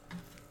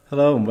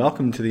Hello and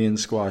welcome to the In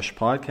Squash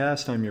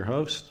podcast. I'm your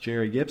host,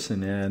 Jerry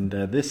Gibson, and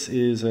this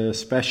is a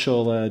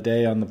special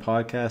day on the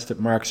podcast. It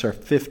marks our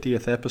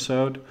 50th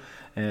episode.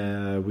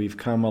 We've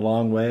come a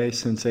long way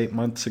since 8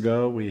 months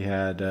ago. We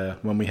had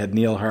when we had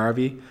Neil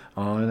Harvey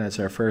on as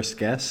our first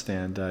guest,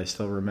 and I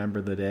still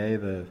remember the day.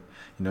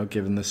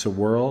 Giving this a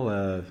whirl.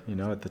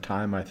 At the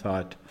time I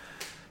thought,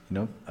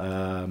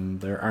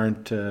 there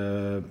aren't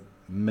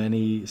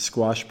many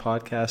squash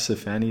podcasts,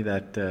 if any,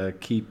 that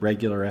keep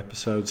regular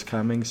episodes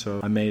coming. So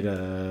I made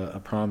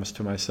a promise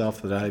to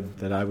myself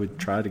that I would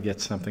try to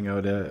get something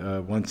out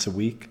once a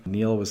week.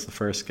 Neil was the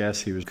first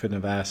guest. Couldn't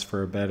have asked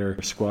for a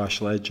better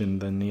squash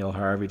legend than Neil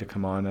Harvey to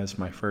come on as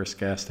my first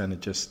guest, and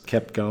it just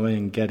kept going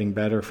and getting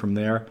better from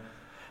there.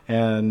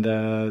 And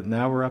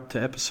now we're up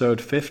to episode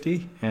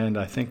 50, and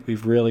I think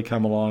we've really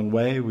come a long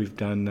way. We've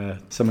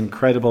done some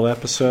incredible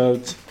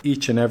episodes.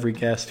 Each and every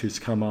guest who's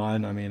come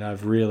on,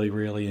 I've really,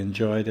 really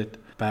enjoyed it.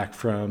 Back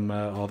from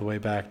all the way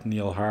back to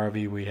Neil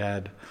Harvey, we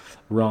had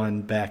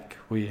Ron Beck,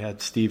 we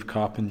had Steve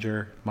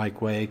Coppinger,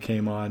 Mike Way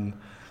came on.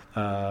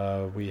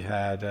 We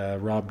had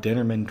Rob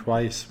Dinnerman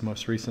twice,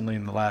 most recently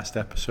in the last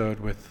episode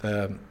with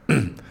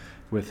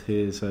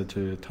his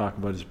to talk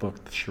about his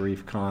book, The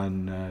Sharif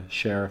Khan,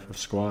 Sheriff of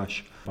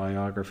Squash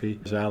biography.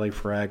 There's Ali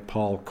Farag,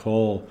 Paul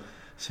Cole,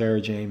 Sarah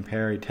Jane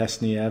Perry,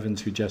 Tessney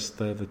Evans, who just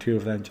the two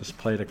of them just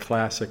played a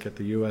classic at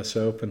the U.S.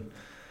 Open.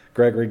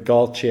 Gregory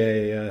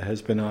Gaultier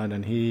has been on,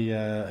 and he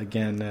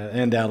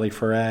and Ali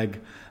Farag,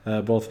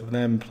 both of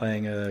them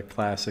playing a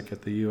classic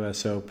at the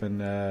U.S.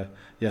 Open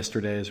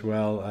yesterday as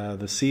well.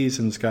 The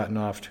season's gotten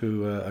off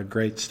to a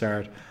great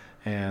start,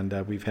 and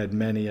we've had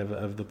many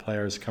of the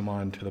players come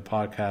on to the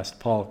podcast.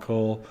 Paul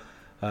Cole,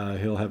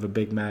 he'll have a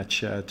big match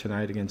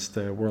tonight against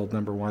world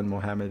number one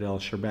Mohamed El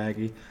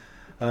Shorbagy.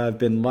 I've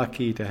been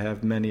lucky to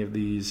have many of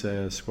these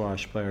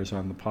squash players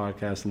on the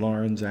podcast.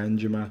 Lawrence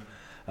Anjuma,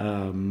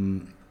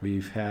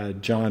 we've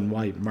had John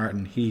White,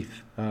 Martin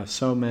Heath,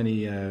 so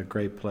many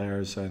great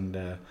players,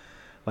 and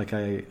like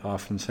I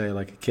often say,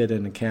 like a kid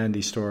in a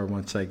candy store,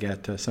 once I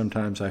get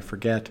sometimes I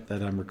forget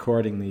that I'm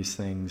recording these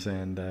things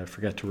and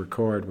forget to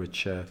record,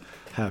 which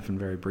happened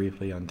very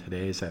briefly on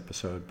today's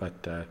episode,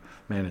 but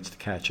managed to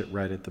catch it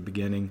right at the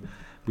beginning.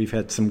 We've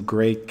had some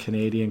great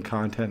Canadian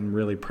content. I'm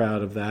really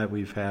proud of that.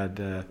 We've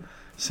had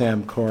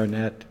Sam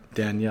Coronet,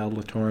 Danielle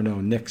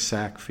Latorno, Nick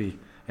Sackfey,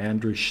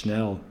 Andrew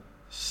Schnell,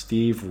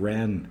 Steve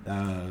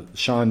Wren,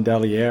 Sean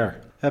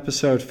Deliere.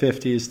 Episode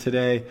 50 is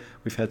today.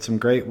 We've had some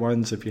great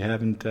ones. If you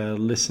haven't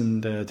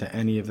listened to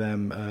any of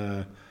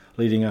them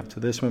leading up to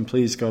this one,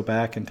 please go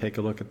back and take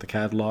a look at the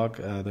catalog.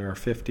 There are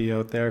 50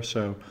 out there,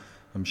 so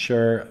I'm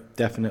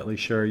definitely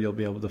sure you'll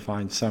be able to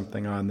find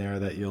something on there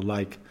that you'll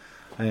like.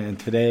 And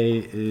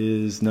today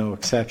is no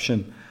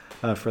exception.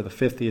 For the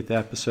 50th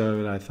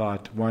episode, I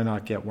thought, why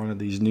not get one of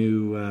these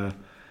new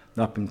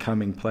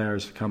up-and-coming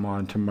players to come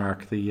on to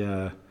mark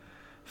the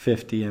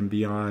 50 and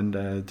beyond,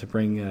 to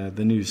bring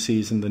the new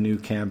season, the new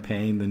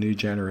campaign, the new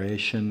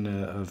generation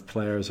of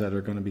players that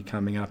are going to be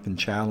coming up and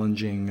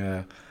challenging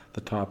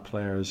the top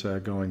players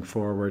going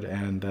forward.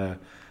 And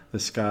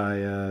this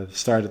guy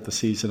started the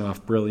season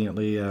off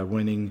brilliantly,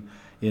 winning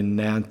in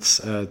Nantes,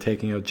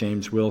 taking out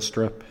James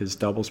Willstrop, his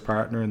doubles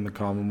partner in the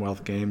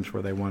Commonwealth Games,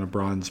 where they won a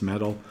bronze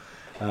medal.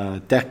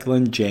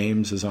 Declan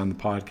James is on the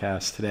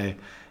podcast today,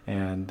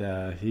 and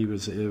it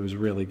was a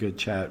really good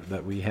chat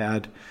that we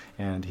had,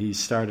 and he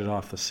started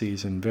off the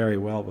season very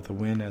well with a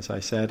win, as I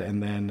said,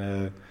 and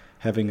then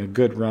having a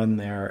good run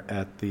there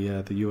at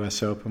the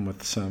U.S. Open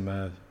with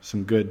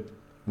some good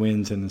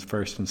wins in his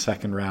first and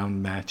second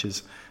round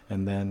matches,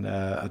 and then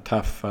a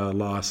tough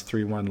loss,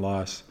 3-1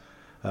 loss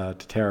to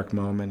Tarek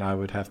Momin, I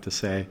would have to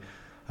say.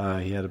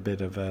 He had a bit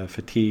of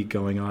fatigue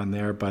going on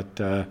there, but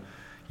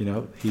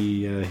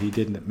he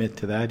didn't admit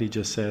to that. He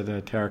just said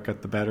Tarek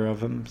got the better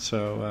of him.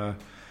 So,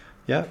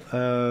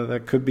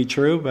 that could be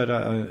true, but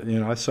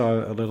I saw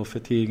a little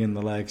fatigue in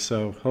the legs.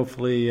 So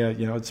hopefully,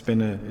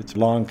 it's a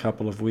long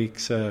couple of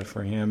weeks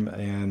for him,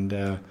 and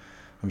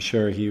I'm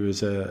sure he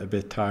was a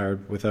bit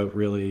tired without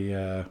really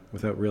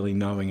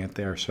knowing it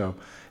there. So,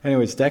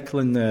 anyways,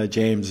 Declan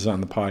James is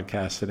on the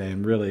podcast today.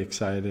 I'm really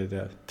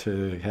excited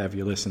to have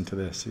you listen to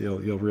this.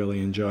 You'll really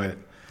enjoy it.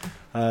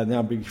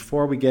 Now,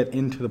 before we get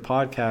into the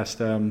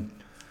podcast,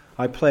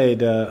 I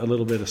played a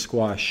little bit of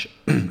squash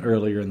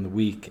earlier in the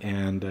week,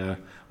 and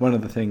one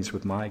of the things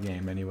with my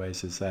game,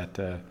 anyways, is that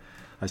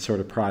I sort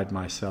of pride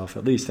myself,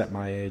 at least at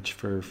my age,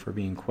 for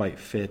being quite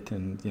fit,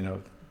 and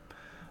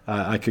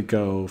I could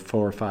go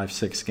 4, 5,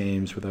 6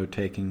 games without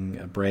taking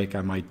a break.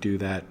 I might do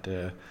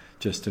that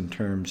just in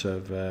terms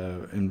of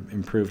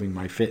improving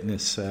my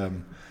fitness.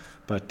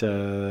 But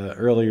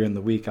earlier in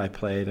the week, I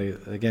played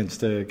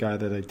against a guy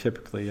that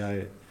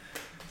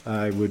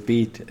I would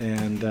beat,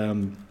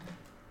 and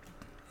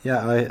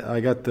I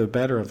got the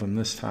better of him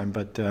this time.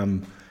 But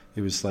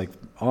it was like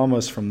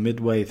almost from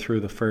midway through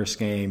the first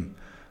game,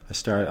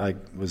 I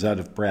was out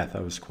of breath.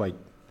 I was quite,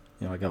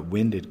 I got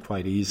winded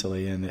quite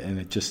easily, and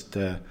it just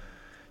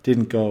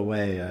didn't go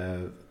away.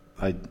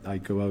 I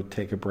go out,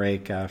 take a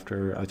break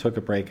after. I took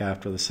a break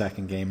after the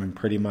second game, and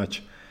pretty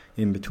much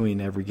in between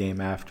every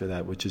game after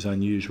that, which is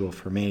unusual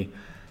for me.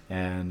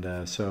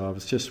 And so I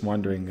was just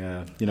wondering,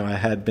 I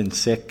had been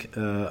sick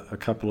a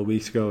couple of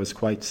weeks ago. I was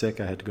quite sick.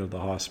 I had to go to the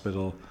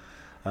hospital,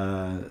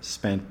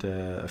 spent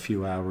a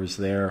few hours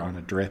there on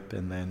a drip,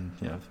 and then,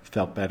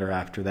 felt better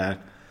after that.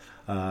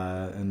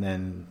 And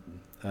then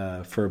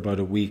for about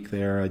a week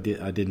there, I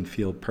didn't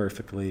feel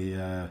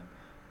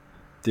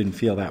didn't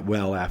feel that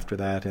well after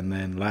that. And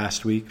then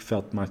last week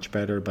felt much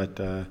better, but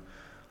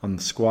on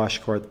the squash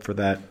court for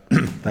that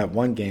that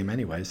one game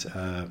anyways,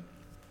 I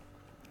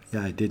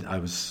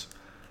was,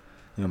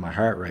 my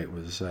heart rate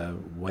was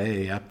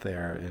way up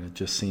there, and it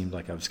just seemed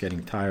like I was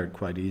getting tired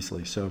quite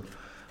easily. So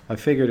I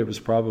figured it was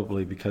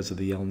probably because of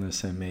the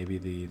illness and maybe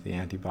the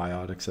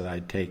antibiotics that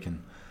I'd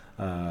taken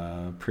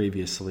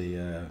previously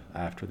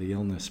after the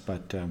illness.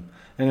 But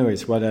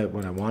anyways, what I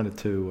wanted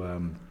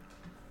to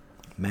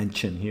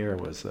mention here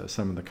was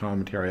some of the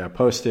commentary. I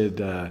posted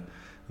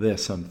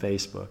this on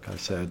Facebook. I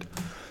said,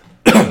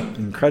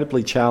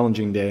 incredibly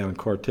challenging day on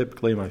court.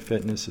 Typically my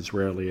fitness is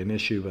rarely an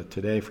issue, but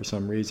today for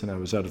some reason I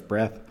was out of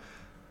breath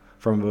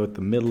from about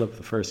the middle of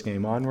the first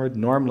game onward.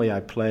 Normally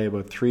I play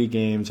about 3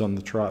 games on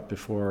the trot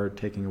before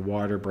taking a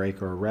water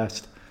break or a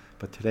rest,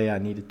 but today I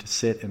needed to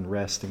sit and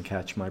rest and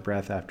catch my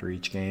breath after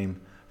each game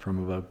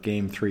from about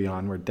game 3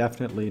 onward.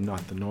 Definitely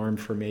not the norm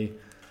for me.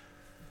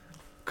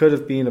 Could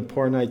have been a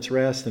poor night's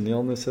rest, an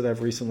illness that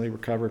I've recently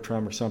recovered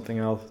from, or something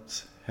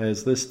else.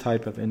 Has this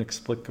type of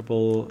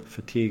inexplicable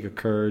fatigue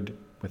occurred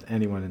with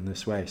anyone in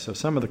this way? So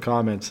some of the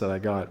comments that I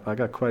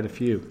got quite a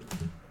few,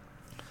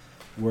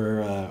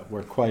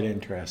 were quite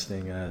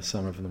interesting.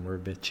 Some of them were a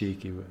bit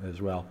cheeky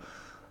as well.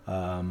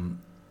 Ben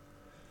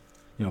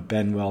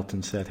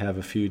Welton said, have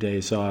a few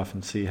days off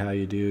and see how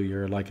you do.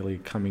 You're likely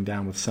coming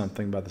down with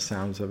something by the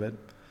sounds of it.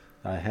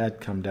 I had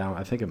come down.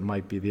 I think it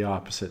might be the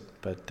opposite.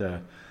 But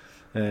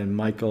and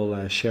Michael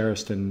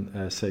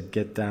Sheriston said,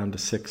 get down to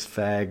 6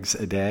 fags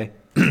a day.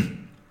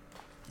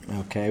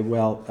 Okay,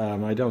 well,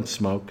 I don't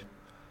smoke.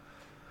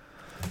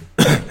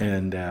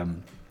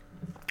 And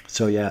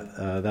so,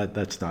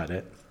 that's not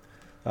it.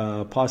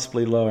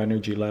 Possibly low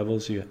energy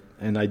levels.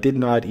 And I did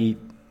not eat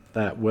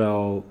that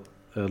well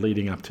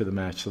leading up to the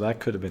match, so that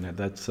could have been it.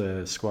 That's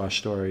Squash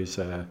Stories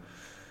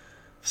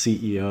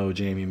CEO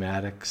Jamie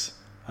Maddox.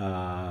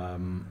 There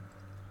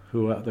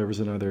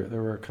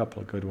were a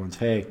couple of good ones.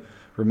 Hey,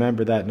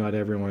 remember that not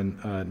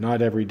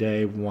every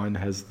day one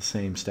has the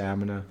same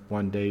stamina.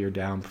 One day you're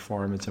down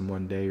performance and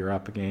one day you're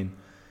up again.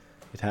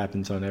 It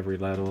happens on every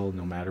level,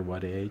 no matter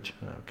what age.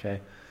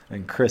 Okay.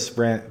 And Chris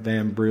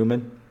Van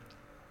Bruman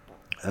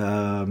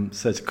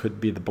says it could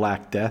be the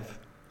Black Death.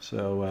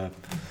 So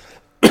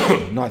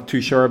not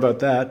too sure about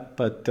that.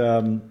 But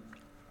and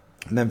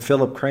then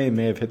Philip Crane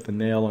may have hit the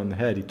nail on the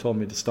head. He told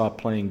me to stop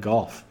playing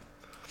golf.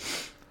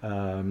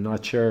 I'm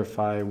not sure if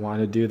I want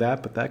to do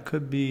that, but that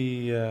could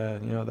be, I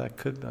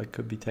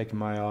could be taking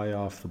my eye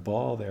off the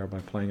ball there by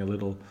playing a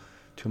little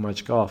too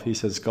much golf. He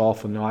says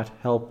golf will not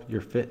help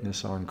your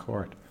fitness on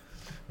court.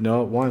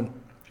 No, it won't.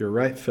 You're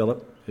right,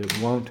 Philip. It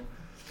won't.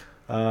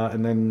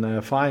 And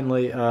then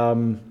finally,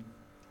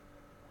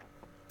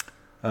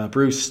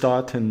 Bruce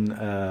Stoughton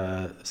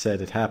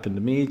said it happened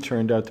to me.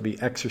 Turned out to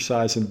be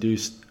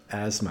exercise-induced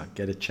asthma.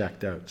 Get it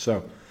checked out.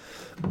 So,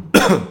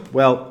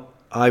 well,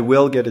 I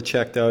will get it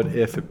checked out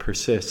if it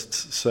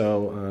persists.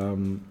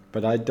 So,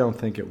 but I don't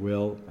think it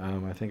will.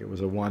 I think it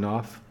was a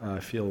one-off. I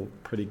feel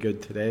pretty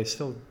good today.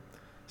 Still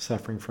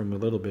suffering from a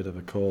little bit of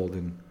a cold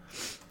and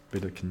a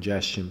bit of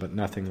congestion, but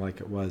nothing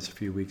like it was a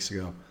few weeks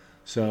ago.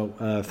 So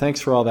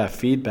thanks for all that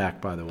feedback,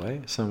 by the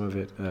way. Some of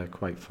it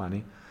quite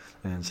funny,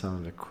 and some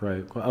of it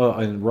quite... Oh,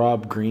 and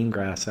Rob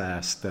Greengrass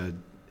asked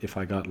if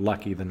I got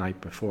lucky the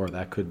night before.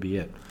 That could be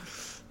it.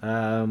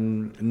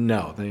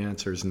 No, the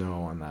answer is no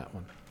on that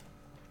one.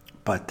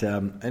 But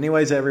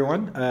anyways,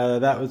 everyone,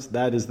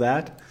 that is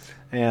that.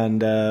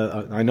 And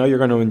I know you're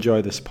going to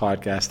enjoy this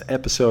podcast,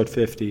 episode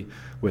 50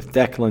 with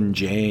Declan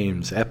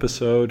James.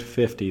 Episode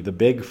 50, the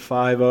big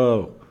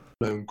 5-0.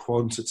 Known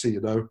quantity,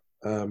 a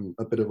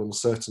bit of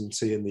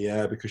uncertainty in the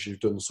air because you've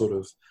done sort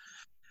of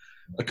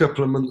a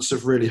couple of months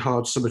of really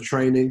hard summer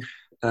training.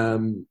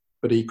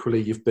 But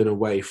equally, you've been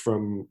away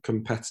from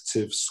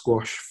competitive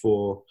squash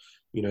for,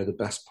 the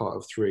best part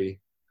of 3,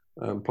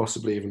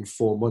 possibly even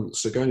 4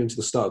 months. So going into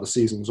the start of the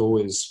season is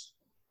always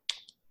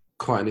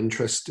quite an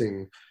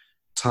interesting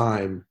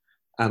time.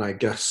 And I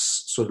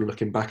guess sort of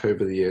looking back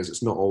over the years,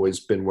 it's not always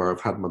been where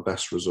I've had my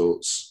best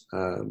results.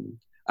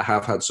 I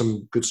have had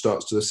some good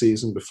starts to the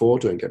season before,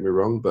 don't get me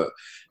wrong, but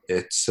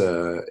it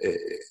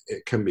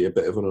can be a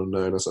bit of an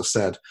unknown, as I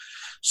said.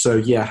 So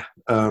yeah,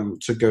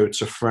 to go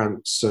to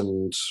France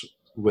and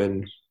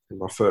win in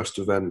my first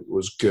event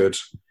was good.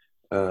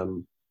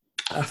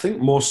 I think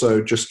more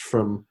so just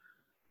from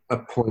a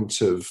point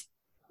of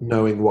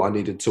knowing what I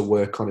needed to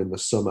work on in the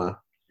summer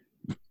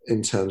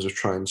in terms of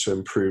trying to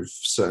improve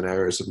certain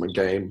areas of my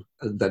game,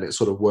 and then it's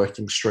sort of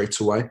working straight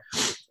away.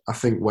 I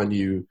think when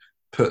you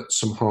put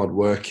some hard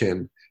work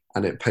in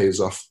and it pays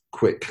off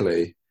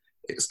quickly,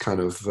 it's kind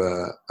of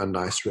a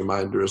nice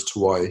reminder as to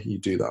why you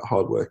do that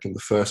hard work in the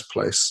first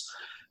place.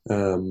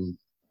 Um,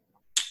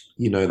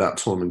 that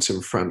tournament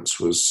in France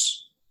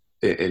was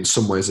in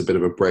some ways a bit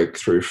of a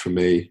breakthrough for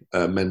me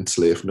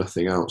mentally, if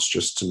nothing else,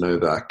 just to know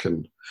that I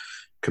can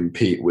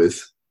compete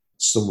with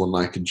someone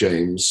like a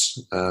James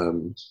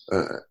and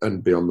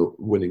be on the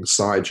winning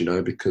side,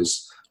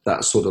 because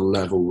that sort of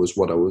level was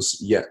what I was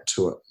yet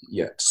to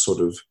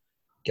sort of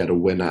get a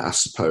win at, I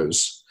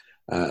suppose.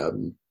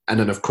 And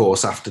then, of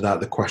course, after that,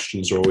 the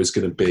questions are always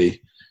going to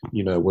be,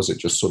 was it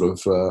just sort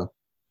of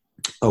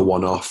a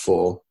one-off,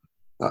 or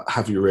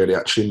have you really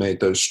actually made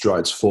those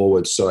strides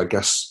forward? So I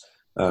guess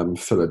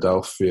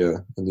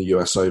Philadelphia and the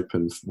US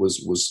Open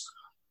was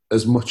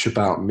as much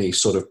about me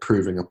sort of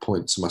proving a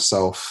point to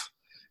myself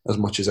as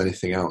much as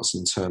anything else,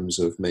 in terms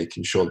of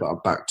making sure that I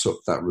backed up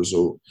that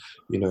result,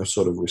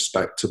 sort of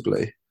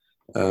respectably.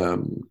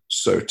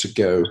 So to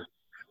go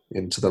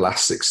into the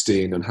last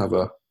 16 and have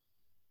a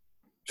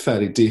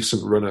fairly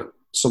decent run at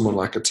someone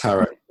like a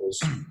Tarek was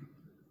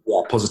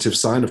a positive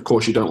sign. Of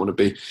course, you don't want to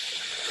be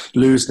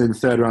losing in the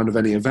third round of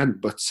any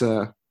event, but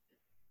the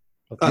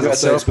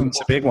US Open's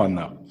a big one,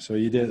 though. So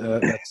you did.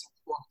 It's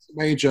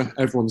major.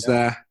 Everyone's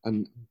there,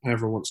 and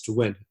everyone wants to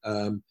win.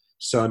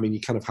 So I mean,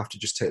 you kind of have to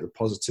just take the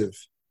positive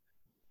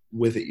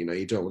with it.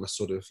 You don't want to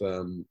sort of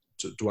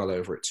to dwell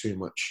over it too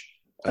much.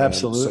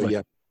 Absolutely.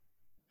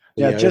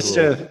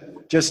 So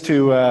just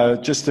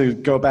to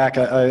go back,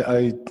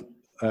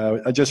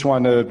 I just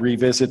want to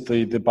revisit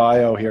the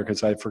bio here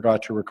because I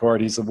forgot to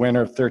record. He's the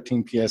winner of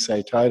 13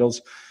 PSA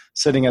titles,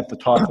 sitting at the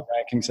top of the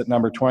rankings at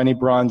number 20,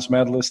 bronze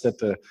medalist at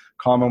the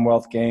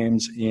Commonwealth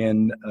Games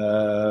in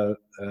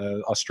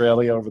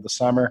Australia over the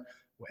summer,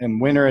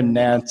 and winner in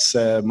Nantes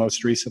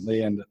most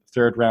recently, and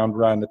third round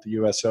run at the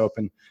US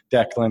Open.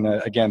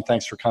 Declan, again,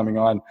 thanks for coming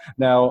on.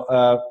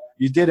 Now,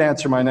 you did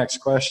answer my next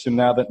question.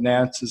 Now that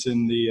Nantes is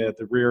in the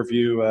rear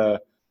view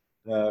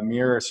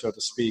mirror, so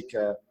to speak,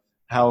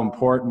 how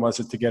important was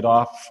it to get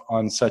off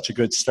on such a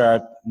good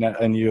start?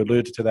 And you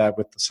alluded to that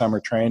with the summer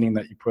training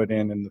that you put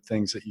in and the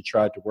things that you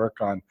tried to work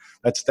on.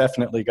 That's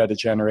definitely got to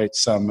generate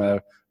some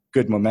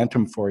good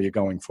momentum for you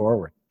going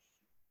forward.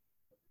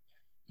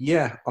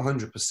 Yeah,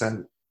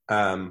 100%.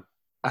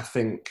 I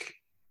think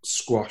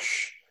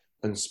squash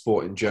and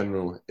sport in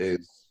general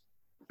is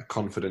a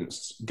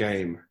confidence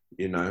game,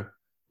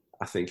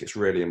 I think it's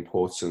really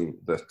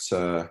important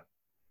that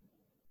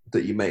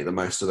that you make the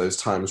most of those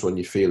times when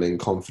you're feeling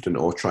confident,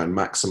 or try and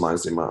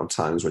maximize the amount of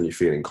times when you're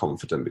feeling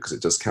confident, because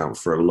it does count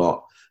for a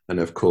lot. And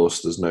of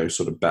course, there's no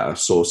sort of better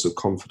source of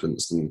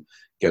confidence than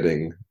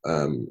getting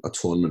a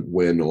tournament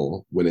win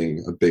or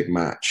winning a big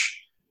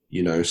match,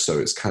 so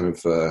it's kind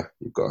of,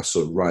 you've got to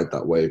sort of ride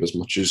that wave as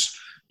much as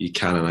you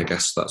can. And I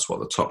guess that's what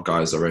the top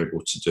guys are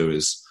able to do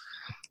is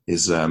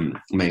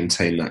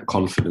maintain that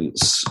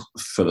confidence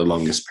for the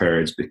longest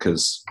periods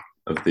because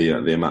of the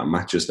amount of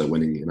matches they're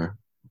winning,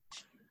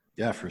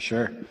 Yeah, for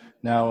sure.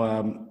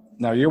 Now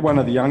you're one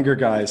of the younger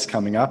guys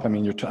coming up. I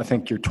mean, I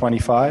think you're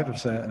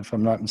 25, if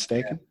I'm not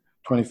mistaken.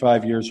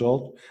 25 years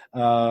old.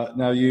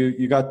 Now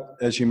you got,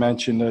 as you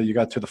mentioned, you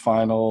got to the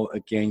final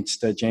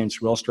against James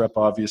Willstrop.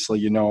 Obviously,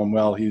 you know him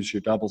well. He was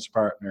your doubles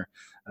partner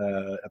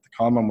at the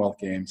Commonwealth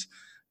Games.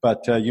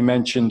 But you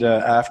mentioned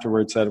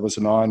afterwards that it was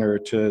an honor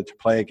to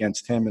play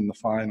against him in the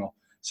final.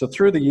 So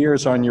through the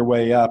years on your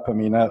way up, I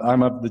mean,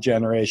 I'm of the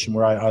generation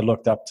where I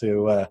looked up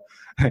to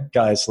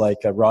guys like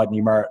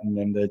Rodney Martin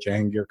and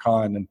Jahangir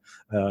Khan and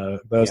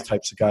those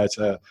types of guys.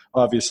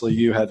 Obviously,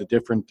 you had a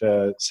different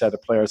set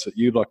of players that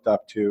you looked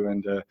up to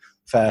and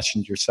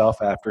fashioned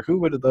yourself after. Who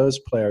would those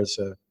players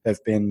have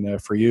been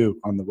for you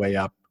on the way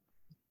up?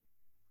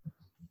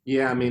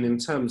 Yeah, I mean, in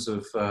terms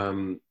of,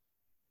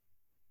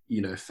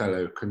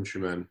 fellow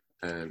countrymen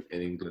in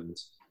England,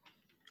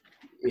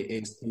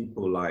 it's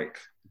people like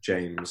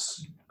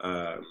James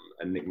and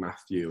Nick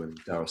Matthew and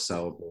Darryl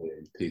Selby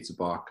and Peter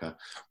Barker,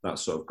 that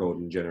sort of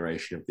golden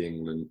generation of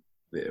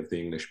the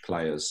English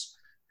players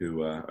who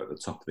were at the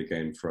top of the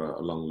game for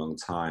a long, long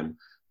time.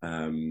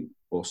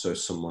 Also,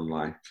 someone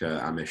like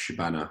Amir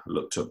Shabana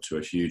looked up to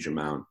a huge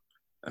amount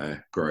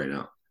growing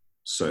up.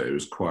 So it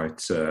was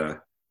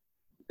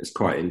it's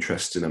quite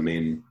interesting. I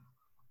mean,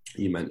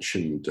 you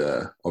mentioned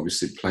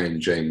obviously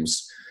playing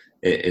James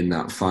in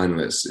that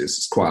final.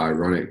 It's quite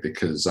ironic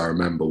because I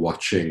remember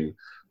watching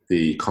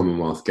the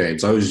Commonwealth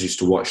Games. I always used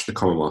to watch the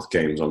Commonwealth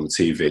Games on the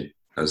TV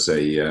as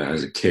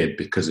a kid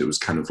because it was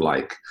kind of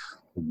like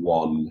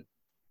one,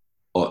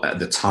 or at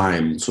the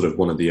time, sort of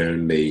one of the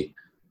only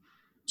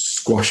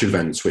squash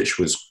events which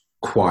was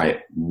quite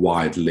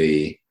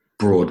widely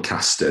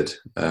broadcasted,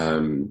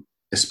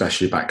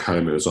 especially back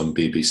home. It was on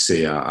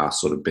BBC, our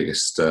sort of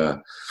biggest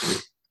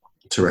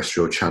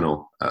terrestrial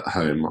channel at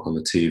home on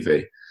the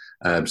TV.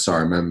 So I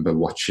remember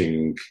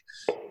watching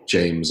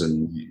James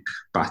and Luke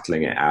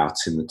battling it out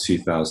in the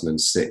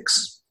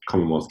 2006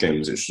 Commonwealth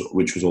Games,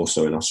 which was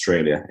also in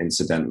Australia,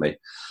 incidentally.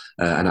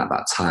 And at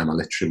that time, I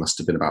literally must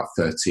have been about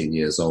 13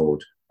 years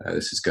old.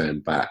 This is going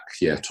back,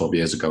 12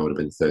 years ago, I would have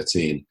been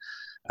 13.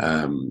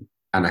 And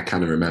I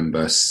kind of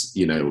remember,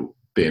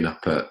 being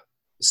up at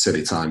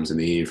silly times in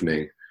the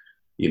evening,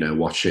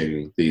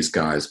 watching these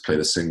guys play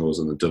the singles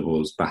and the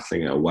doubles,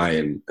 battling it away.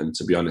 And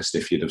to be honest,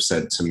 if you'd have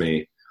said to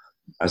me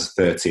as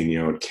a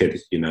 13-year-old kid,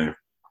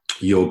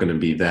 you're going to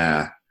be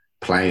there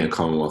playing at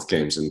Commonwealth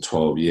Games in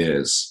 12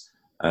 years,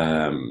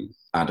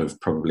 I'd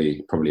have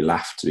probably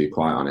laughed, to be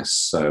quite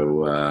honest.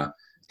 So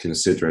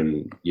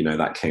considering,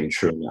 that came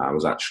true, and I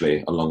was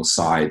actually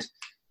alongside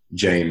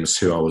James,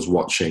 who I was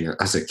watching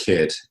as a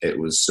kid, it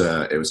was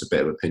a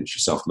bit of a pinch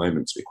yourself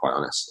moment, to be quite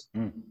honest.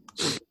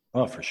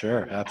 Oh, for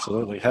sure,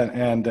 absolutely.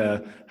 And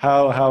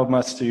how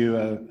much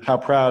how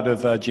proud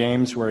of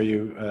James were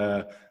you?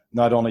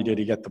 Not only did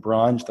he get the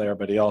bronze there,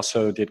 but he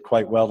also did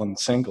quite well in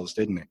singles,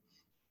 didn't he?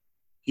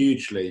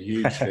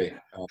 Hugely.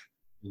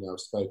 I've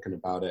spoken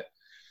about it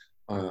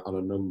on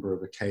a number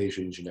of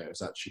occasions. It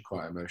was actually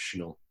quite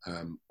emotional.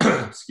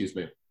 Excuse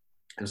me.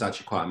 It was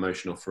actually quite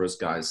emotional for us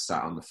guys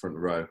sat on the front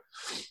row,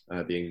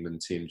 the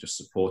England team, just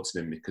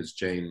supporting him, because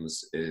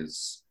James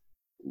is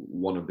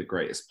one of the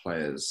greatest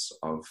players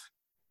of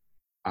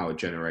our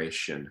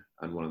generation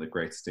and one of the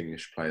greatest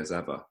English players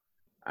ever.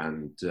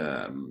 And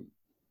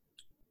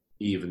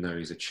even though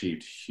he's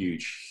achieved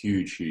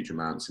huge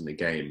amounts in the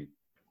game,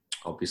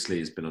 obviously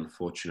he's been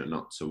unfortunate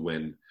not to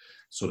win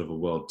sort of a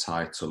world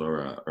title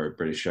or a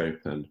British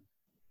Open,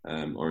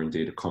 or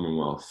indeed a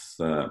Commonwealth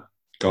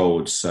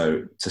gold.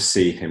 So to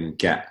see him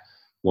get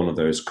one of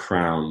those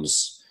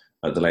crowns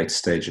at the later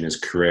stage in his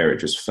career, it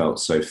just felt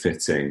so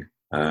fitting.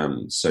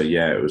 So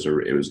yeah, it was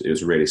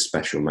a really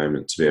special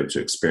moment to be able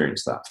to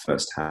experience that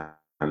firsthand,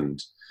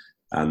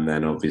 and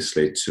then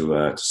obviously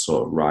to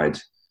sort of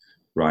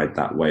ride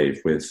that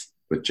wave with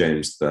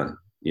James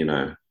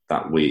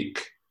that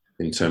week.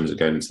 In terms of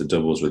going into the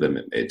doubles with him,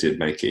 it did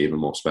make it even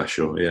more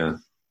special. Yeah,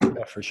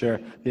 for sure.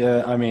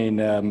 Yeah, I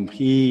mean,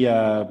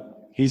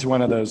 he's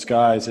one of those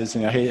guys, isn't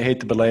he? I hate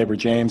to belabor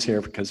James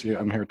here because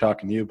I'm here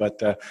talking to you,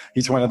 but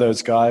he's one of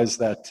those guys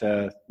that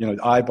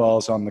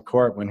eyeballs on the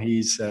court when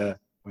he's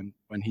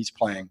when he's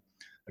playing.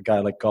 A guy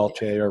like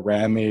Gaultier or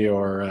Ramy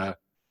or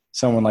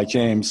someone like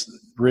James,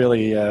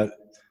 really a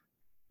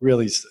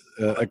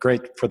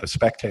great for the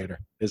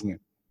spectator, isn't he?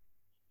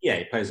 Yeah,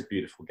 he plays a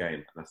beautiful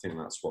game, and I think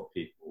that's what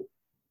people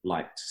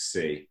like to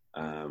see.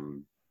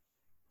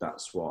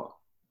 That's what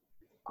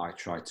I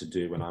try to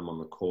do when I'm on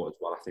the court as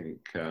well. I think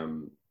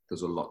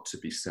there's a lot to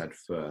be said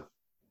for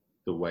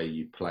the way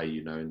you play,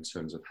 in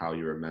terms of how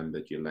you're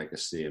remembered, your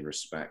legacy and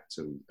respect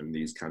and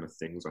these kind of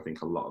things. I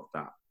think a lot of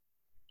that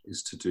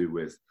is to do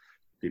with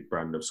the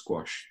brand of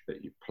squash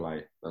that you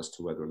play as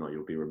to whether or not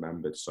you'll be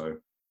remembered. So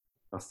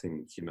I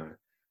think,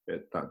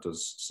 that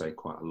does say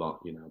quite a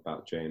lot,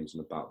 about James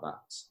and about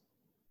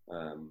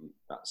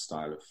that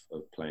style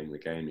of playing the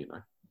game,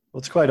 Well,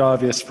 it's quite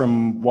obvious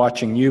from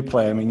watching you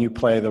play. I mean, you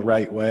play the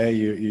right way.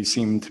 You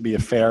seem to be a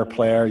fair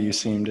player. You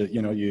seem to,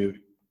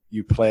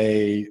 you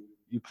play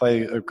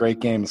a great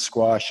game of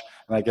squash,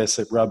 and I guess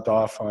it rubbed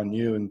off on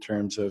you in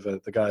terms of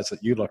the guys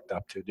that you looked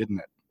up to, didn't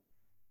it?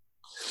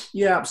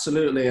 Yeah,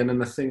 absolutely. And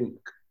then I think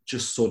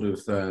just sort of,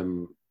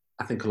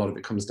 I think a lot of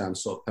it comes down to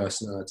sort of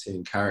personality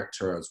and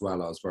character as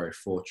well. I was very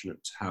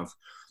fortunate to have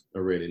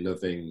a really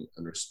loving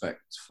and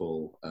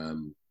respectful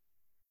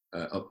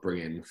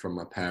upbringing from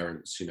my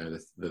parents.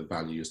 The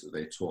values that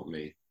they taught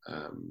me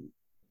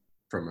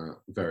from a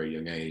very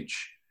young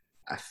age,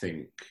 I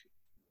think,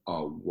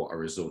 are what a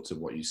result of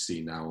what you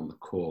see now on the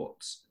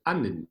court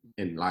and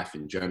in life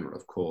in general,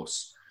 of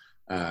course.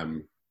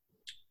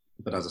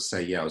 But as I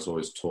say, yeah, I was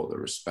always taught that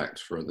respect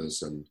for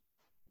others and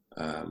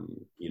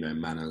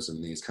manners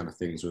and these kind of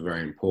things were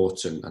very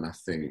important. And I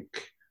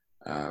think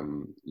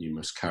you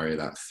must carry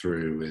that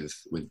through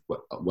with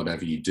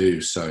whatever you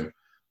do. So,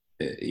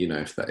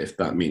 if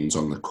that means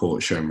on the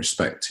court showing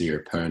respect to your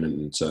opponent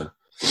and to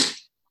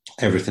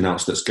everything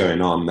else that's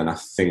going on, then I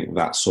think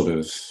that sort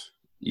of,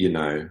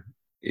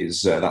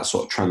 is that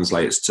sort of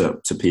translates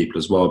to people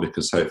as well,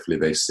 because hopefully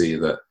they see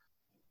that,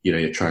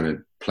 you're trying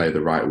to play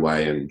the right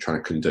way and trying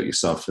to conduct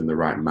yourself in the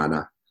right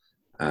manner.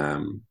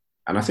 And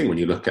I think when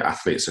you look at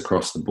athletes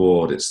across the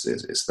board,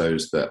 it's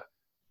those that,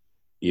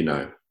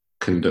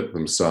 conduct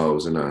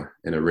themselves in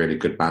a really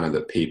good manner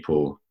that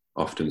people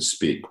often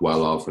speak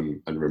well of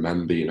and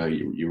remember.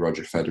 You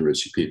Roger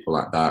Federers, you people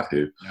like that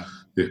who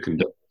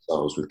conduct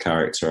themselves with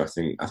character. I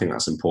think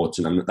that's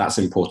important, and that's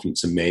important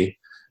to me,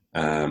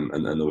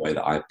 and the way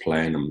that I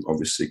play. And I'm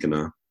obviously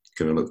gonna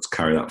look to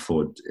carry that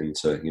forward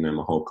into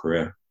my whole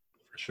career.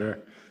 For sure.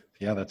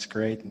 Yeah, that's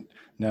great.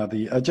 Now,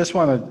 I just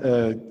want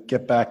to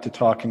get back to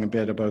talking a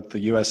bit about the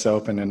U.S.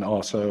 Open, and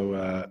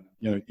also,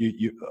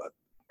 you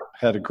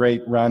had a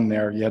great run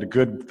there. You had a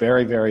good,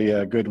 very,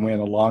 very good win,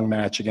 a long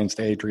match against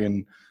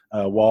Adrian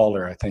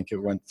Waller. I think it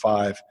went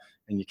 5,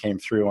 and you came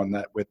through on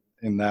that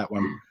in that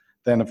one.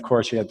 Then, of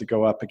course, you had to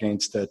go up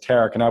against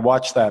Tarek, and I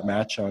watched that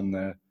match on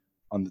the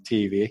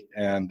TV,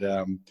 and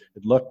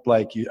it looked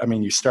like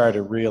you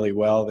started really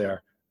well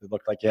there. It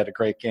looked like you had a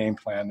great game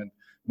plan, and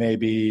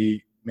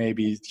maybe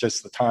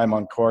just the time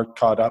on court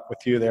caught up with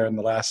you there in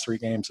the last 3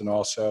 games. And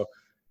also,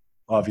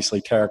 obviously,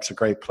 Tarek's a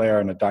great player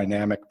and a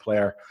dynamic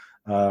player.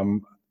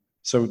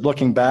 So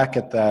looking back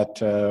at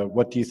that,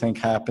 what do you think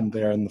happened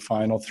there in the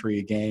final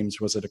 3 games?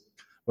 Was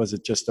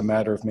it just a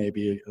matter of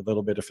maybe a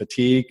little bit of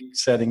fatigue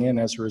setting in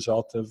as a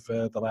result of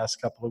the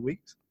last couple of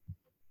weeks?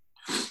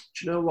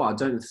 Do you know what? I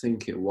don't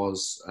think it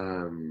was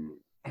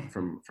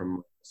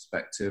from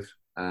perspective.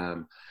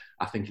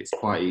 I think it's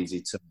quite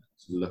easy to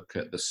look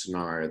at the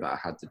scenario that I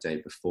had the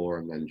day before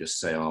and then just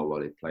say, oh,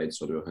 well, he played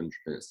sort of 100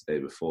 minutes the day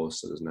before,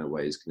 so there's no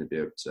way he's going to be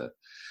able to,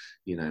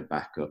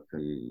 back up.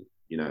 And,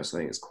 so I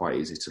think it's quite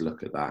easy to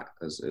look at that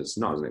as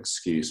not as an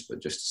excuse, but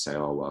just to say,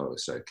 oh, well,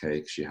 it's okay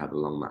because you had a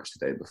long match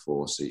the day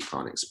before, so you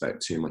can't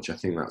expect too much. I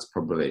think that's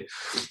probably,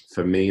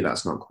 for me,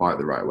 that's not quite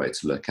the right way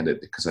to look at it,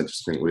 because I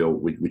just think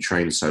we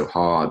train so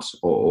hard,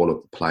 all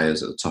of the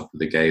players at the top of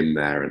the game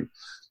there.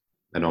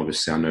 And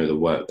obviously I know the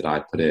work that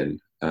I put in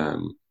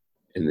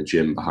the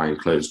gym behind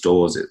closed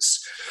doors.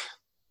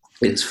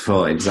 It's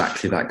for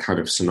exactly that kind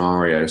of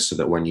scenario, so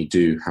that when you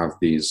do have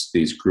these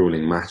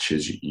grueling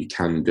matches, you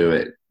can do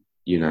it,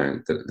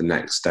 the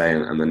next day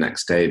and the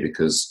next day,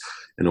 because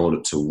in order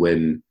to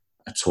win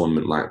a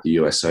tournament like the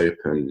US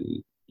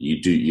Open,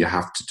 you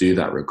have to do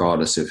that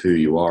regardless of who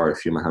you are.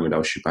 If you're Mohamed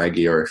El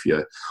Shorbagy or if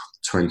you're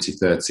 20,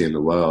 30 in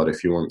the world,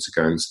 if you want to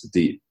go into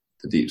the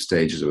deep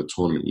stages of a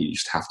tournament, you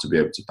just have to be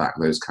able to back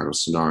those kind of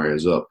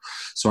scenarios up.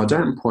 So I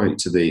don't point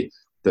to the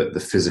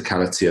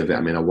physicality of it.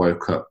 I mean, I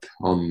woke up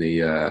on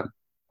the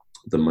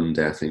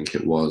Monday, I think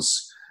it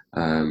was,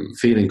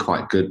 feeling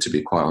quite good, to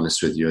be quite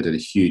honest with you. I did a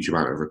huge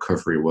amount of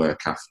recovery work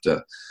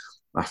after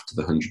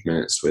the 100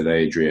 minutes with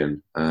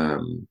Adrian,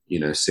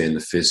 seeing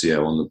the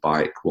physio on the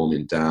bike,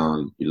 warming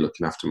down,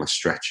 looking after my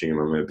stretching and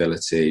my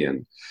mobility,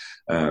 and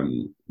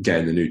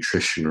getting the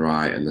nutrition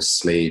right and the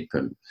sleep.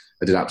 And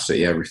I did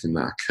absolutely everything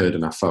that I could,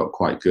 and I felt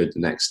quite good the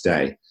next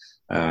day.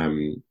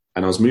 And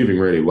I was moving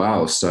really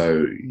well.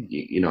 So,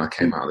 I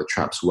came out of the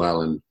traps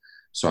well, and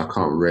so I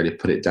can't really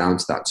put it down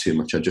to that too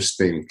much. I just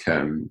think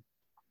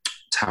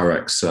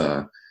Tarek's,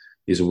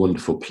 he's a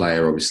wonderful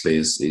player. Obviously,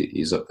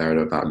 he's up there at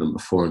about number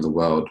 4 in the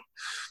world.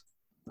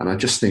 And I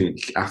just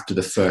think after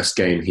the first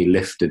game, he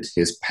lifted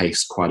his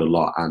pace quite a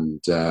lot, and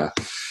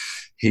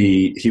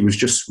he was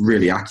just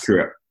really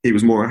accurate. He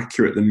was more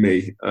accurate than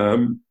me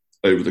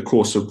over the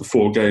course of the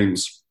 4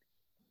 games.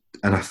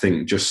 And I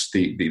think just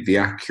the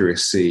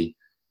accuracy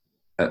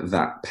at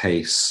that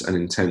pace and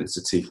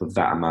intensity for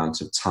that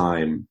amount of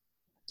time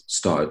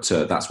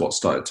that's what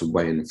started to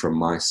wane from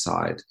my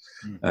side.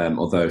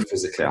 Although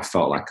physically I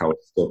felt like I was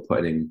still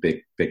putting in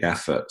big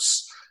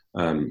efforts,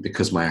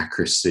 because my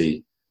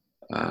accuracy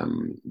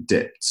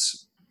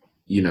dipped,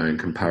 in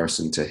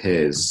comparison to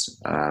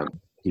his.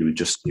 He would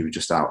just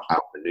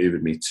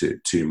outmaneuvered me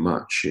too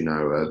much. It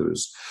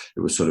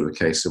was sort of a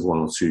case of 1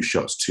 or 2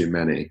 shots too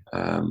many.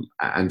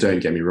 And don't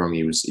get me wrong,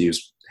 he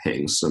was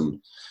hitting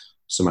some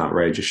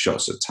outrageous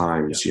shots at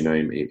times. Yeah.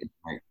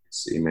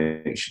 He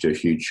makes you do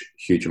a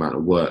huge amount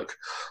of work,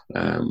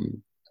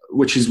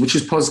 which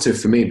is positive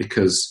for me,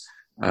 because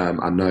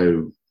I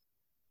know,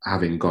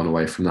 having gone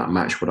away from that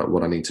match,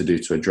 what I need to do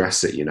to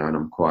address it, and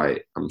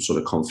I'm sort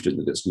of confident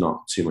that it's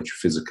not too much a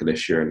physical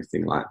issue or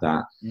anything like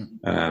that.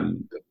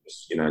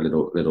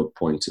 Little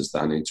pointers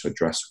that I need to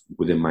address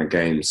within my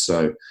game.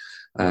 So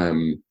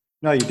no,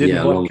 you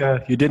didn't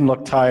you didn't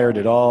look tired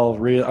at all.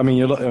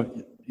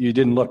 You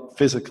didn't look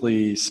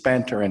physically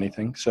spent or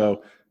anything.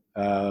 So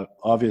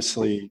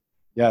obviously,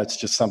 it's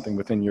just something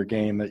within your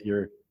game that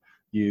you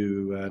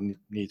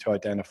need to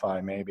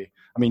identify. Maybe.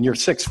 I mean, you're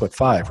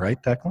 6'5",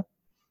 right, Declan?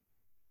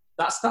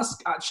 That's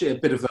actually a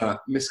bit of a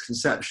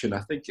misconception. I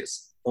think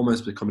it's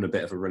almost becoming a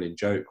bit of a running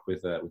joke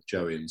with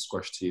Joey and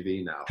Squash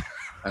TV now.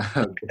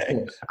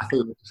 Okay. I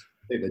think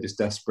they're just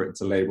desperate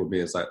to label me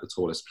as like the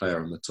tallest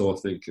player on the tour,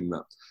 thinking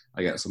that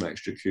I get some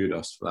extra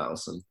kudos for that or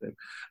something.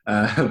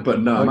 But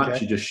no, I'm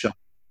actually just shy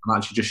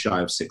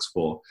of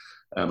 6'4".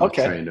 My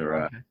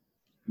trainer.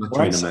 I'm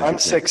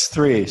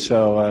 6'3",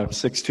 so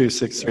 6'2",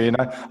 6'3", and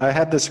I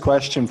had this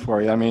question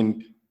for you. I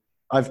mean,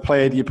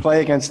 you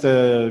play against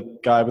a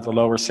guy with a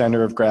lower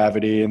center of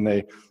gravity, and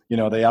they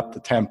up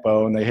the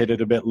tempo and they hit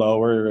it a bit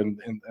lower, and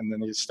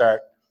then you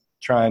start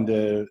trying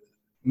to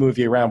move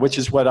you around, which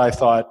is what I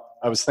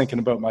was thinking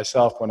about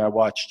myself when I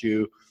watched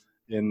you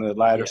in the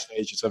latter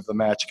stages of the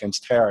match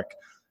against Tarek.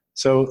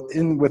 So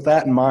with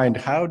that in mind,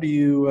 how do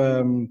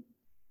you,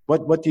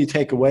 what do you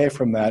take away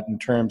from that in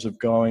terms of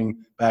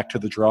going back to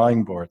the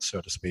drawing board,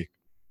 so to speak?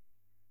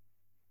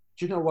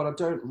 Do you know what? I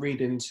don't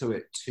read into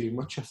it too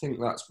much. I think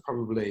that's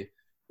probably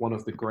one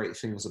of the great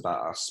things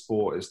about our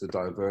sport, is the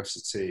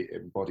diversity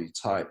in body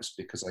types,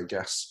 because I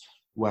guess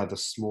where the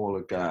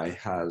smaller guy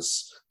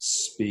has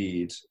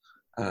speed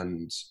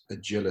and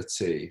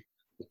agility,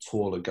 the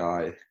taller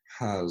guy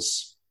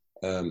has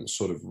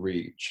sort of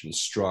reach and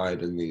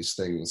stride and these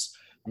things.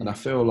 And I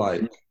feel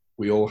like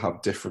we all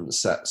have different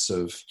sets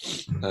of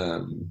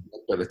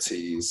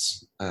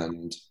abilities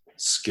and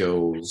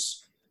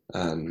skills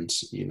and,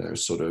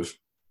 sort of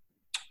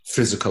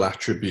physical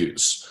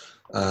attributes.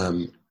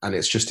 And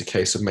it's just a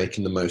case of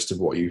making the most of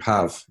what you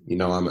have.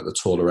 I'm at the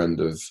taller end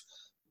of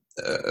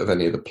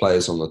any of the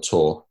players on the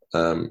tour.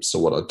 So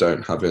what I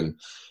don't have in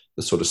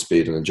the sort of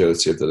speed and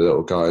agility of the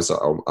little guys that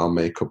I'll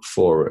make up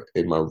for it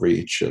in my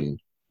reach and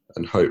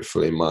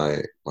hopefully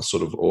my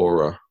sort of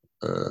aura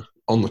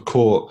on the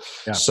court.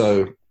 Yeah.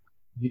 So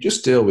you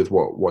just deal with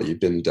what you've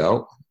been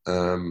dealt.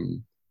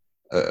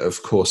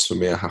 Of course, for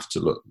me, I have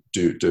to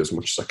do as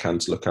much as I can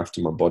to look after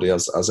my body,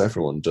 as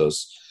everyone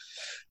does.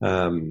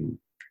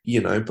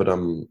 But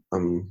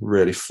I'm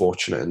really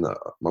fortunate in that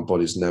my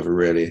body's never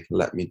really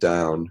let me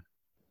down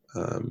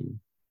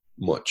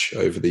much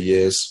over the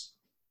years,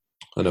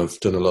 and I've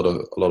done a lot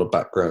of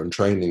background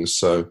training.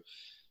 So,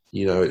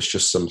 it's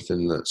just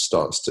something that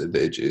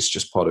it's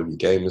just part of your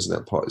game, isn't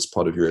it? It's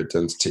part of your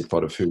identity,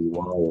 part of who you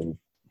are, and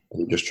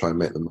you just try and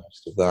make the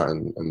most of that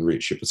and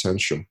reach your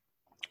potential.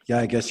 Yeah,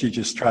 I guess you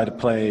just try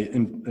to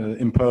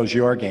impose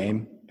your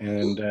game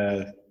and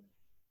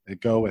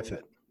go with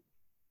it.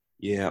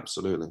 Yeah,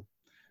 absolutely.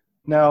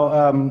 Now,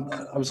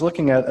 I was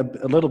looking at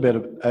a little bit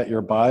at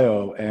your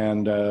bio,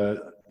 and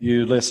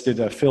you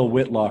listed Phil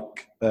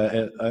Whitlock.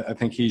 I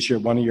think he's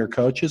one of your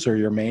coaches or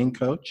your main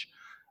coach.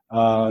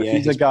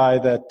 He's a guy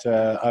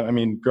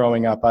that,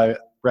 growing up, I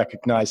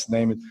recognized the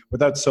name.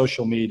 Without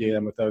social media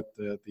and without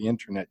the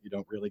internet, you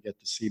don't really get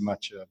to see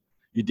much of.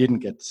 You didn't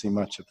get to see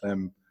much of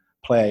them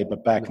play,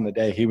 but back in the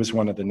day, he was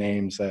one of the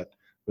names that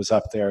was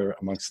up there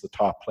amongst the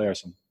top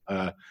players.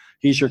 And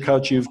he's your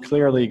coach. You've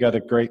clearly got a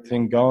great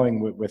thing going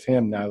with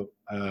him now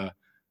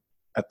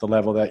at the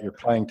level that you're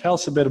playing. Tell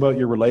us a bit about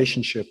your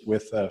relationship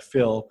with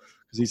Phil,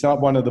 because he's not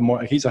one of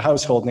the he's a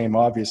household name,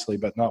 obviously,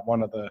 but not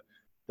one of the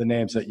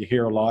names that you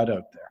hear a lot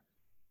out there.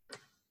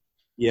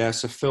 Yeah,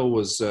 so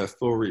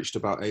Phil reached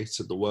about 8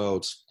 in the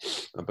world,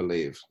 I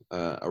believe,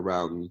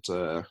 around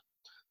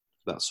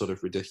that sort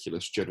of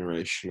ridiculous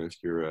generation of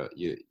your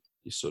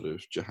sort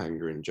of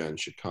Jahangir and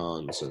Jansher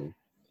Khans and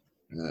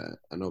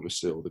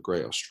obviously all the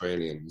great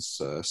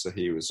Australians. So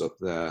he was up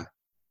there.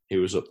 He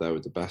was up there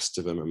with the best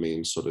of them. I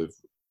mean, sort of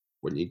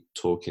when you're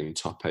talking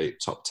top 8,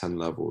 top 10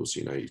 levels,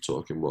 you're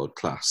talking world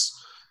class.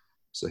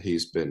 So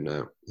he's been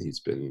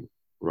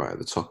right at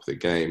the top of the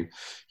game.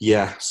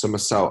 Yeah. So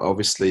myself,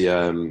 obviously,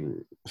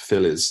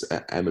 Phil is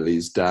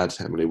Emily's dad,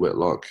 Emily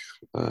Whitlock.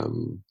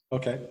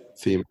 Okay.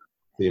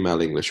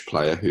 Female English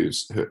player who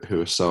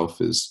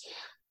herself is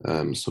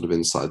sort of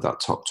inside that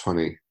top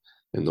 20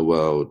 in the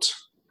world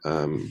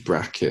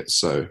bracket.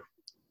 So,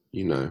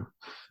 an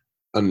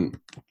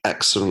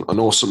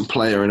awesome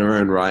player in her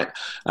own right,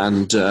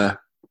 and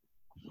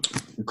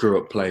grew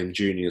up playing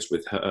juniors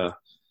with her.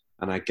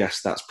 And I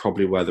guess that's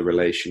probably where the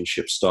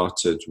relationship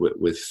started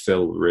with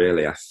Phil,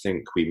 really. I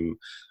think we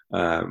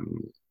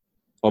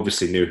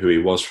obviously knew who he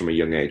was from a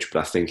young age, but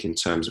I think in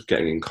terms of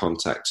getting in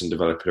contact and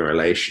developing a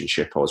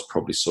relationship, I was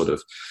probably sort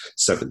of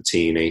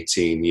 17,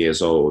 18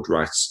 years old,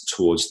 right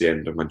towards the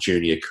end of my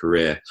junior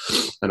career.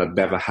 And I'd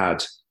never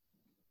had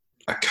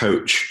a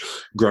coach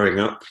growing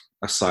up,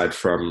 aside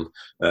from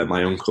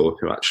my uncle,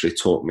 who actually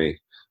taught me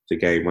the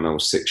game when I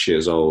was 6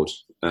 years old.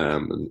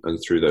 And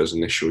through those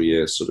initial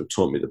years sort of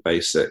taught me the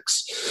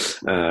basics.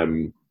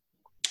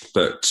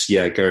 But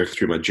yeah, going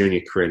through my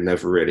junior career,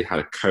 never really had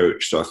a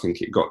coach. So I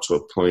think it got to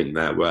a point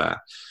there where,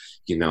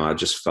 I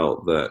just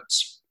felt that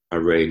I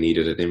really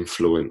needed an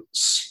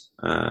influence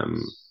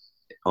on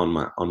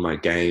my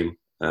game.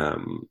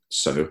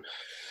 So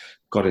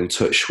got in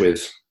touch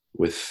with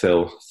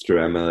Phil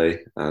through Emily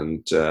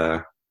and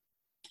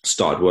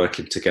started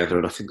working together.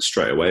 And I think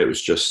straight away it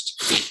was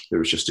just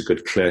a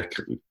good click.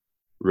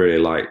 Really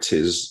liked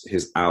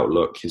his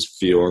outlook, his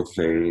view on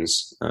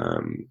things.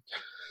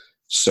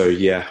 So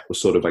yeah, we're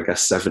sort of, I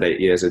guess, 7-8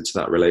 years into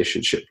that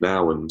relationship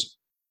now, and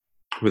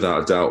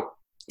without a doubt,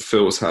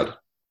 Phil's had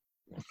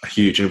a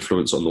huge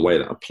influence on the way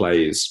that I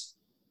play. He's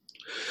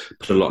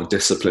put a lot of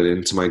discipline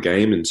into my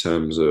game in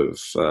terms of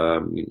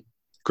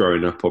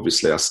growing up.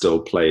 Obviously, I still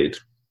played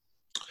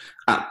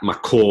at my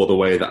core the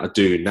way that I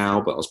do now,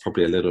 but I was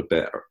probably a little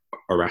bit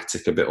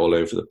erratic, a bit all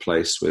over the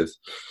place with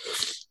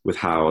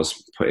how I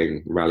was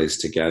putting rallies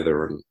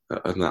together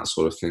and that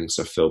sort of thing.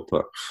 So Phil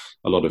put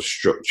a lot of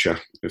structure.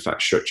 In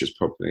fact, structure is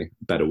probably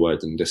a better word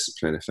than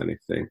discipline, if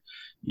anything.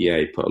 Yeah,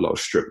 he put a lot of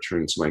structure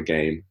into my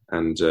game,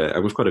 and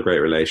we've got a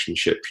great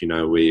relationship.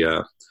 We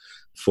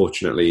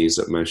fortunately he's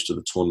at most of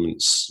the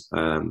tournaments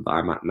that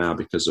I'm at now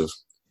because of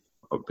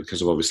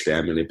obviously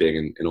Emily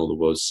being in all the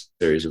World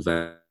Series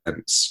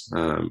events.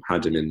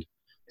 Had him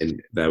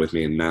in there with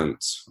me in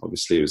Nantes.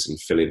 Obviously, he was in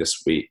Philly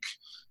this week.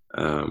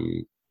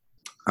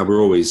 And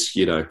we're always,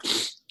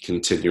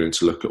 continuing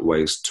to look at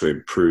ways to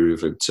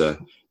improve and to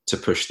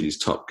push these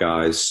top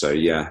guys. So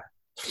yeah,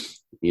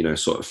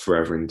 sort of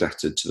forever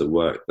indebted to the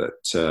work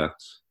that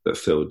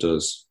Phil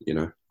does.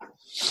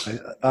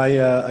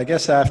 I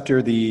guess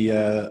after the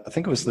I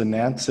think it was the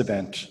Nantes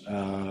event,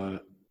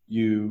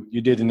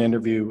 you did an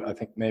interview, I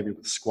think maybe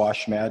with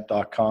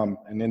SquashMad.com,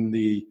 and in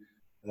the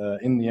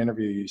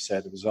interview you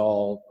said it was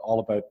all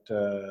about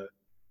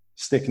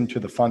sticking to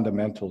the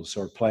fundamentals,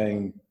 or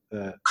playing.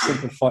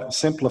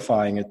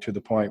 Simplifying it to the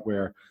point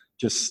where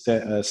just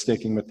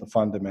sticking with the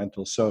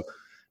fundamentals. So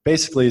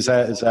basically, is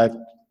that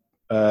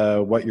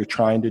what you're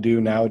trying to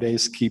do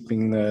nowadays?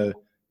 Keeping the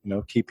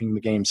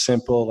game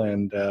simple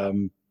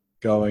and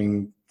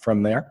going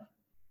from there?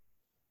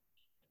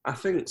 I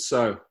think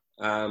so.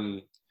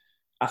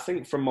 I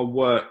think from my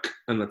work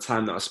and the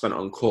time that I spent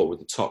on court with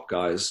the top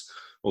guys,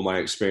 or my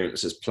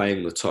experiences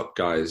playing the top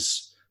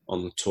guys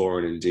on the tour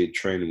and indeed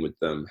training with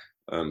them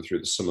through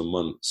the summer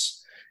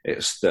months,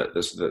 it's that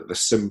the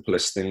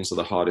simplest things are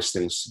the hardest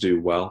things to do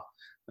well.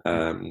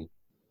 And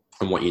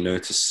what you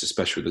notice,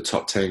 especially with the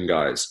top 10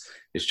 guys,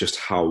 is just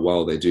how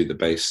well they do the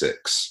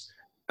basics.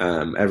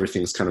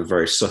 Everything's kind of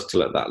very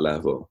subtle at that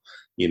level,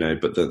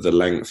 but the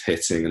length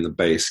hitting and the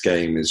base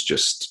game is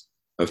just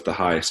of the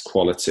highest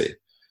quality.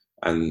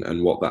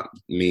 And what that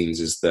means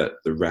is that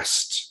the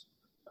rest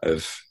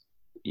of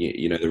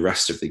the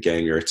rest of the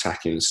game, your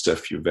attacking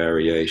stuff, your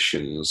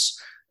variations,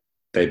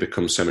 they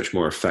become so much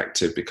more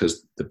effective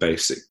because the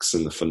basics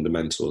and the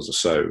fundamentals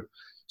are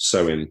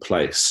so in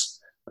place.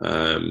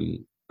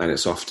 And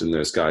it's often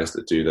those guys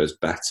that do those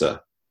better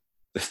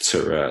that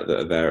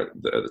are there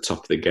at the top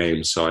of the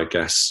game. So I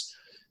guess,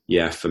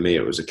 for me,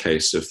 it was a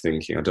case of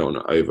thinking I don't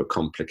want to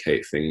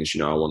overcomplicate things.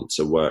 I want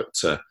to work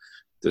to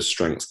the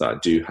strengths that I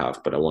do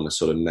have, but I want to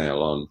sort of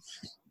nail on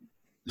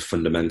the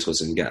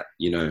fundamentals and get,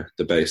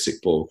 the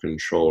basic ball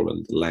control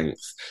and the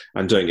length.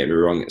 And don't get me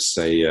wrong, it's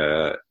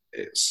a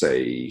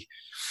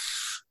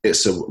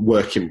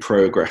work in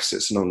progress.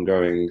 It's an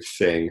ongoing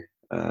thing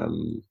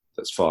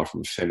that's far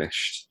from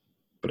finished.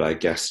 But I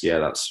guess,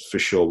 that's for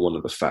sure one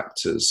of the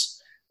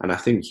factors. And I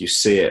think you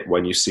see it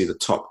when you see the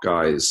top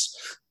guys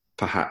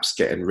perhaps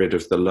getting rid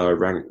of the lower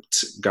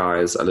ranked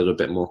guys a little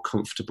bit more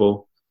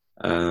comfortable.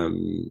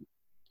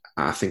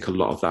 I think a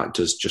lot of that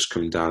does just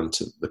come down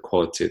to the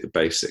quality of the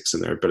basics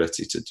and their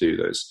ability to do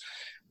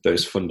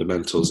those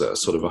fundamentals at a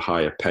sort of a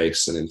higher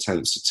pace and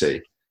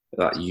intensity.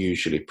 That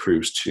usually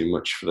proves too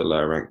much for the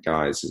lower ranked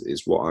guys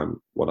is what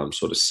I'm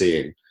sort of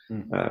seeing.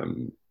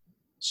 Mm-hmm.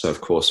 So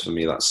of course for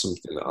me that's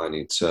something that I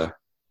need to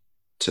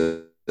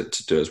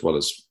do as well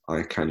as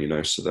I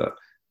can, so that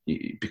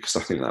because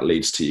I think that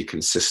leads to your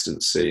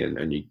consistency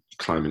and you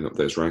climbing up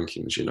those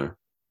rankings,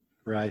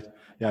 Right.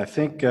 Yeah, I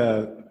think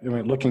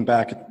looking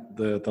back at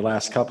the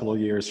last couple of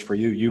years for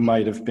you, you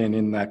might have been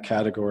in that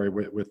category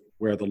with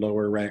where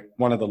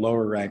one of the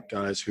lower ranked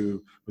guys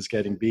who was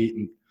getting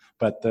beaten.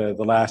 But the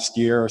last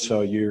year or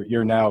so,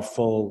 you're now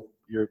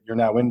you're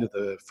now into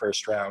the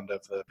first round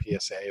of the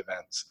PSA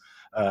events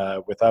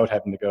without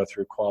having to go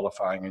through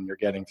qualifying, and you're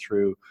getting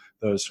through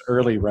those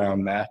early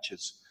round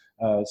matches.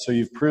 So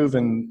you've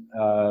proven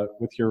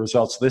with your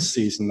results this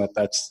season that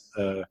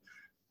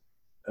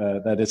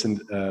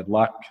isn't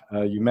luck.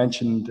 You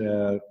mentioned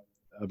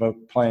about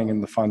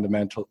playing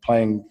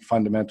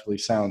fundamentally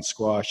sound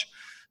squash.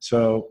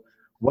 So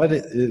what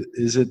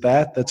is it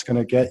that's going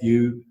to get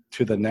you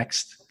to the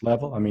next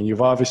level? I mean, you've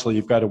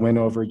got a win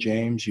over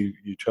James.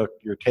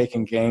 You're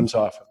taking games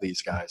off of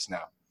these guys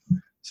now.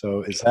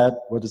 So is that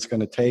what it's going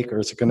to take, or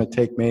is it going to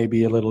take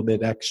maybe a little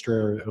bit extra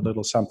or a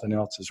little something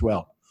else as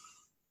well?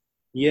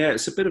 Yeah,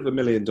 it's a bit of $1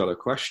 million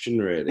question,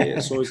 really.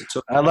 It's always a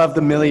tough. I love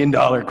the $1 million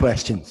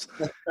questions.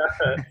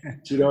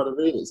 Do you know what I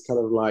mean? It's kind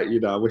of like,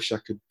 I wish I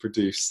could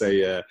produce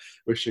a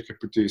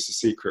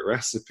secret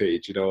recipe.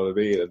 Do you know what I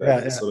mean? And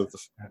then sort of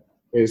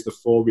here's the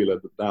formula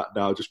that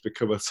now just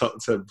become a top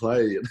 10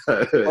 play.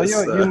 Well,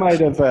 you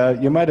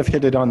might have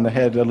hit it on the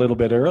head a little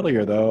bit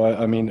earlier, though.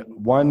 I mean,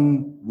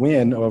 one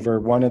win over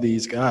one of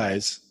these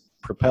guys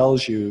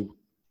propels you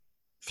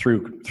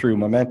through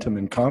momentum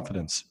and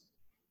confidence.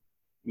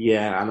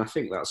 Yeah, and I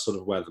think that's sort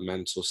of where the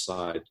mental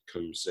side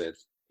comes in,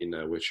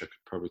 which I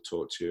could probably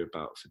talk to you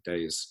about for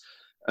days.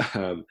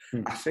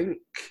 I think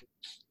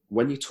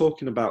when you're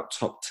talking about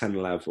top 10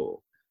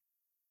 level,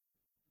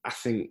 I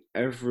think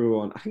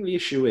the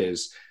issue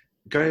is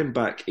going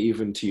back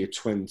even to your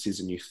 20s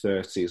and your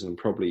 30s and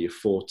probably your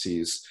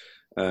 40s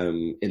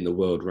in the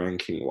world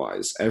ranking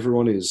wise,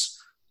 everyone is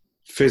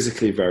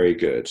physically very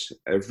good.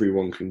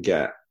 Everyone can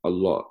get a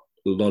lot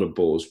of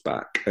balls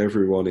back.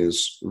 Everyone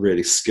is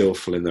really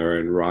skillful in their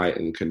own right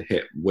and can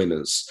hit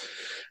winners.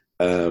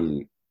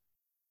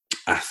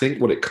 I think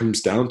what it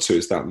comes down to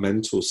is that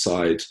mental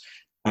side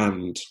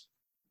and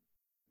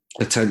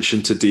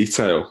attention to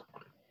detail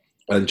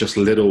and just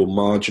little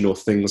marginal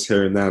things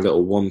here and there,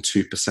 little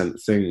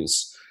 1-2%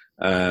 things.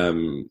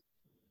 And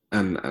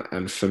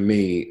for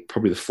me,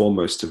 probably the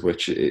foremost of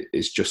which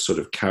is just sort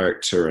of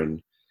character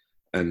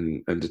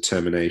and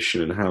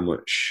determination and how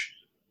much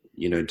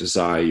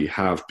desire you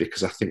have,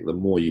 because I think the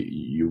more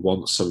you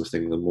want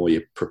something, the more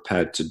you're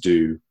prepared to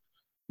do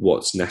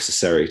what's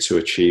necessary to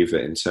achieve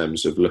it, in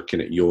terms of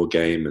looking at your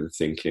game and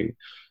thinking,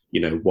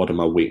 what are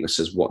my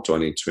weaknesses? What do I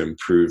need to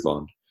improve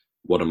on?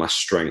 What are my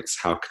strengths?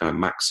 How can I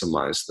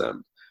maximize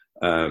them?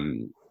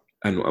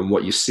 And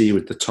what you see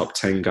with the top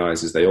 10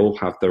 guys is they all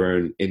have their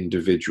own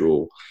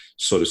individual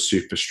sort of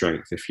super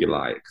strength, if you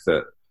like,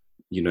 that,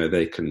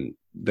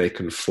 they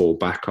can fall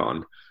back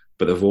on.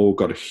 But they've all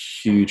got a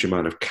huge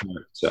amount of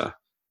character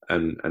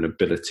and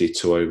ability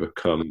to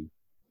overcome,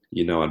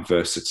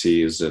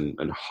 adversities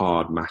and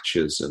hard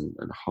matches and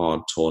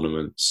hard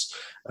tournaments.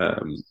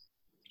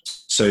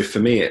 So for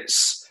me,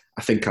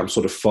 I think I'm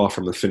sort of far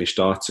from the finished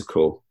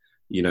article,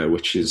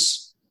 which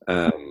is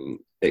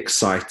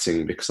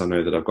exciting because I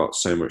know that I've got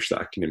so much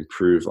that I can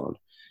improve on.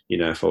 You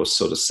know, if I was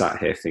sort of sat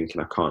here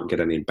thinking I can't get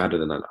any better,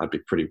 then I'd be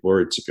pretty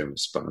worried, to be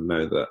honest. But I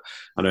know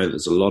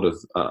there's a lot of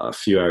a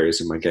few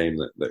areas in my game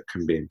that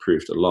can be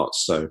improved a lot.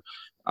 So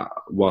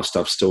whilst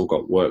I've still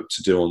got work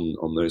to do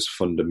on those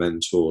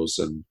fundamentals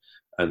and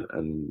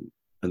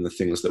the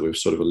things that we've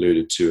sort of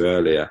alluded to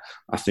earlier,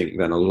 I think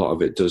then a lot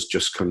of it does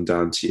just come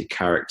down to your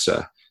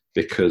character,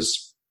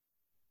 because,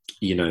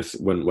 you know,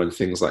 when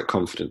things like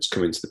confidence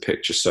come into the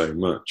picture so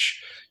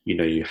much, you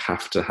know, you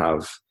have to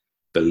have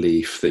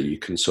belief that you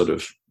can sort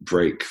of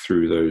break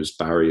through those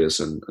barriers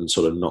and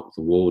sort of knock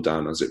the wall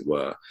down, as it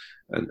were,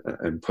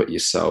 and put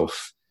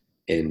yourself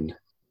in,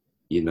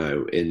 you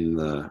know, in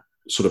the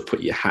sort of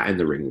put your hat in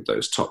the ring with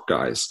those top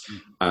guys.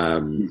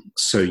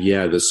 So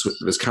yeah,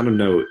 there's kind of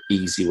no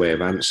easy way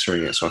of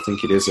answering it. So I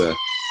think it is a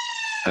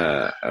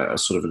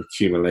sort of an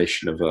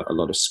accumulation of a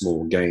lot of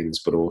small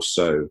gains, but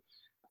also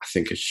I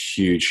think a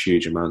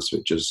huge amount of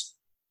it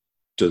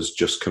does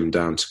just come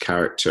down to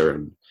character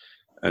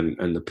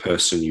and the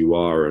person you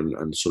are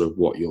and sort of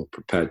what you're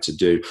prepared to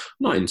do.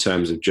 Not in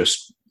terms of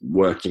just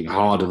working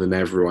harder than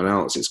everyone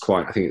else. I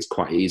think it's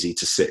quite easy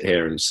to sit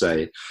here and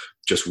say,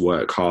 just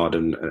work hard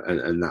and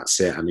that's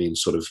it. I mean,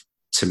 sort of,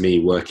 to me,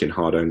 working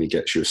hard only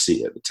gets you a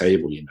seat at the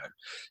table, you know.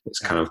 It's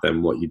kind of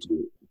then what you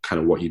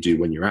do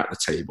when you're at the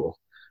table.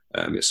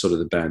 It's sort of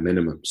the bare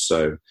minimum.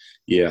 So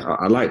yeah,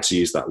 I like to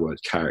use that word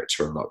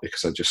character a lot,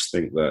 because I just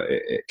think that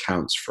it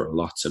counts for a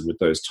lot. And with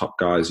those top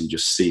guys, you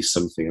just see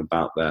something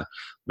about their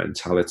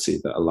mentality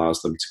that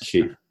allows them to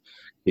keep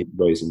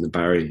raising the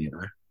barrier, you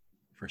know.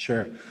 For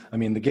sure. I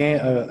mean, the game,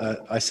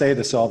 I say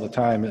this all the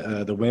time,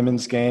 the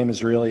women's game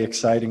is really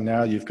exciting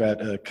now. You've got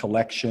a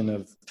collection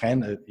of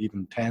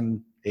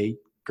 8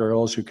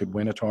 girls who could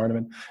win a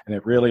tournament. And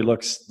it really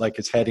looks like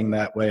it's heading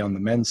that way on the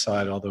men's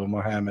side, although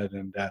Mohammed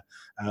and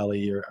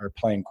Ali are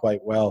playing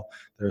quite well.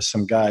 There's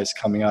some guys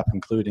coming up,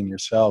 including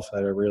yourself,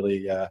 that are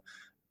really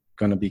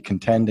going to be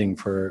contending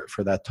for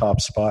that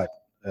top spot,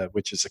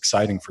 which is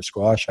exciting for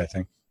squash, I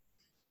think.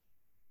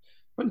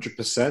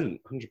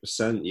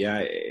 100%. Yeah,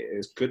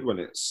 it's good when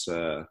it's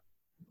a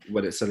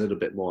little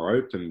bit more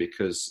open,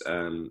 because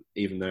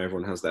even though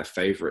everyone has their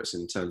favourites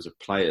in terms of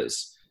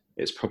players,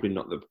 it's probably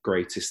not the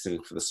greatest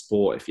thing for the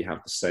sport if you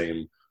have the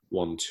same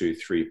 1, 2,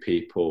 3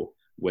 people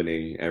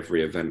winning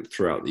every event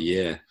throughout the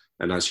year.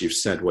 And as you've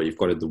said, what you've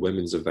got in the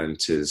women's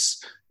event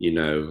is, you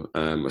know,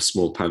 a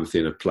small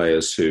pantheon of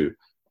players who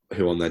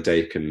on their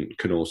day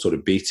can all sort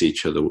of beat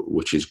each other,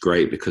 which is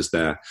great because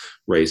they're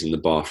raising the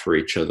bar for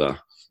each other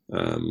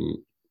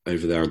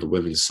over there on the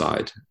women's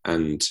side.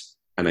 And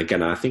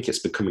again, I think it's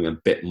becoming a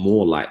bit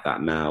more like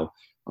that now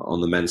on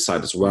the men's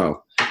side as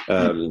well.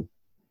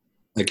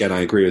 Again, I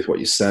agree with what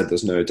you said.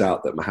 There's no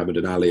doubt that Mohammed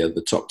and Ali are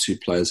the top 2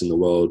 players in the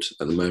world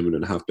at the moment,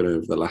 and have been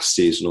over the last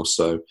season or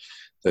so.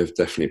 They've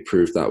definitely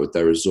proved that with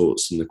their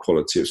results and the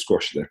quality of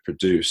squash they've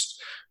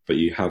produced. But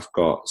you have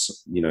got,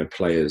 you know,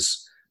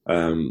 players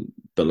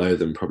below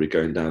them probably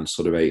going down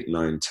sort of 8,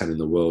 9, 10 in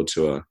the world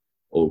who are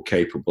all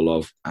capable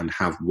of and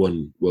have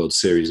won World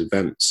Series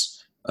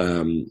events,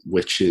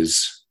 which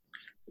is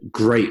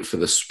great for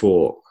the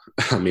sport.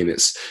 I mean,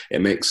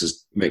 it makes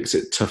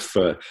it tough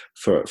for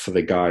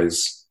the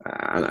guys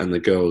and the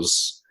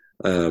girls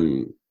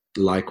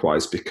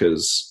likewise,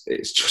 because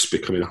it's just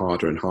becoming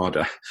harder and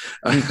harder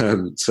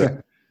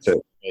to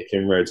make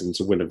inroads and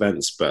to win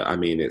events. But I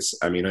mean,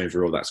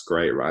 overall that's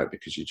great, right?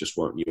 Because you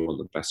want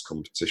the best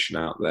competition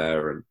out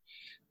there,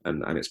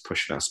 and it's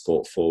pushing our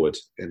sport forward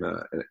in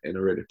a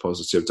really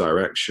positive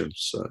direction.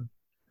 So.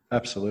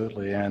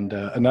 Absolutely. And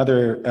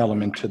another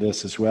element to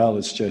this as well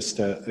is just,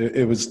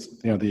 it was,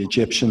 you know, the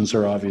Egyptians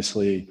are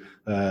obviously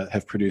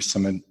have produced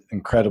some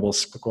incredible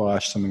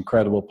squash, some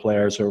incredible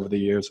players over the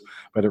years,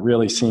 but it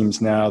really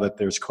seems now that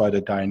there's quite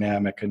a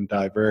dynamic and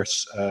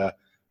diverse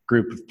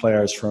group of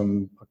players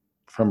from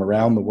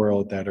around the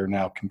world that are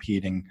now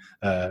competing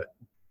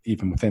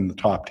even within the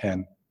top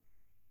 10.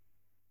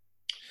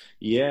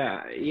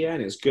 Yeah,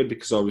 and it's good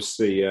because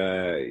obviously,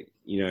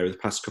 you know, the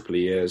past couple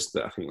of years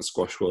that I think the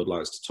squash world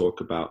likes to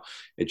talk about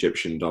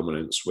Egyptian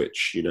dominance,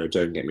 which, you know,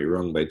 don't get me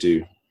wrong, they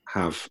do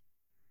have,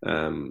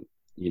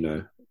 you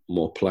know,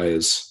 more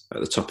players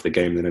at the top of the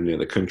game than any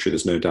other country.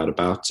 There's no doubt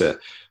about it.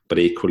 But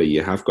equally,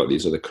 you have got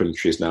these other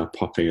countries now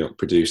popping up,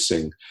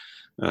 producing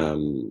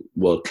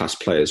world-class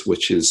players,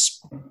 which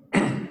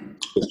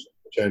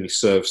only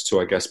serves to,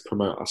 I guess,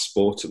 promote our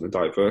sport and the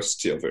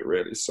diversity of it,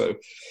 really. So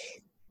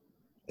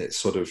it's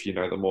sort of, you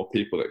know, the more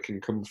people that can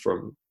come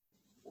from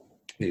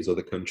these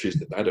other countries,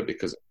 the better,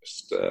 because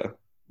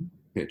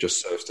it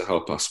just serves to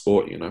help our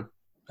sport, you know.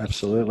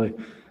 Absolutely.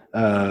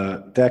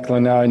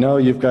 Declan, now I know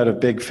you've got a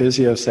big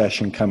physio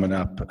session coming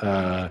up,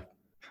 but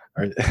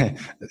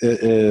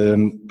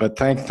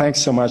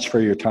thanks so much for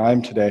your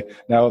time today.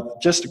 Now,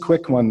 just a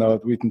quick one, though.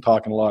 We've been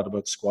talking a lot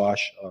about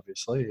squash,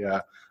 obviously,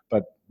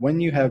 but when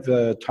you have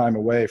time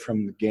away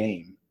from the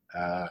game,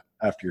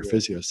 after your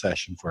physio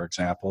session, for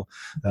example.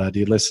 Do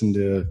you listen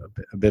to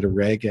a bit of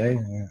reggae?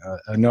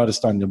 I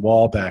noticed on the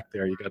wall back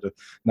there you got a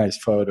nice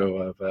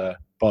photo of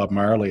Bob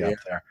Marley up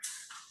there.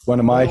 One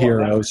of my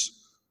heroes.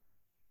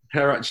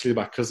 They're actually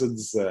my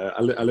cousins. I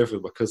live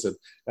with my cousin.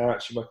 They're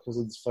actually my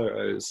cousin's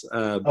photos.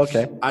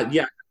 Okay. A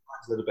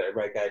little bit of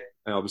reggae.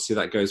 Obviously,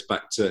 that goes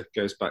back to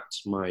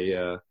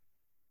my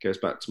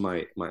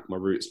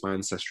roots, my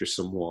ancestry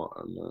somewhat.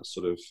 I'm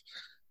sort of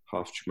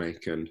half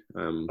Jamaican.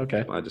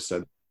 Okay. I just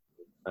said.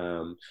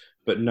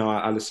 But no,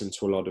 I listen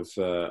to a lot of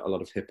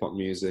hip hop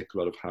music, a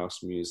lot of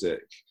house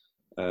music,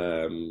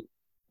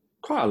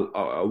 quite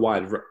a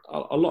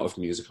lot of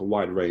music, a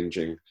wide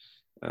ranging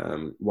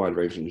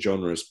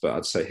genres. But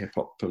I'd say hip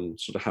hop and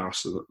sort of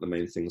house are the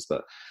main things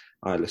that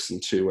I listen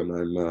to when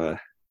I'm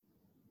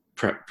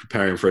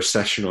preparing for a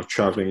session or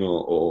traveling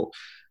or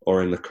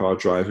in the car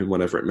driving,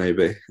 whatever it may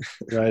be.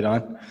 Right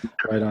on.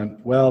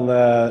 Well,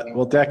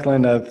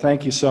 Declan,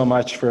 thank you so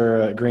much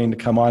for agreeing to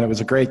come on. It was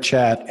a great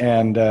chat,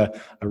 and I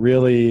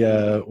really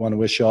want to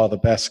wish you all the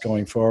best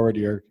going forward.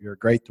 You're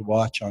great to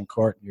watch on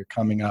court. You're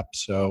coming up,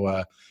 so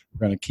we're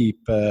going to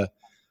keep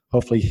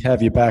hopefully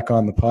have you back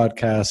on the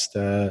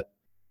podcast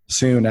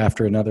soon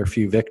after another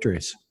few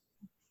victories.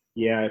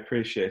 Yeah, I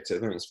appreciate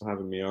it. Thanks for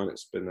having me on.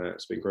 It's been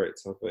great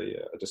to have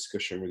a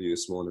discussion with you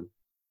this morning.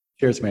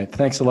 Cheers, mate.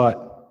 Thanks a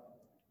lot.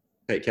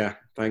 Take care.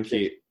 Thank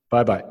you.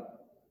 Bye-bye.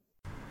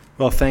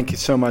 Well, thank you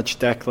so much,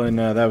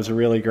 Declan. That was a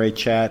really great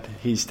chat.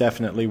 He's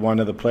definitely one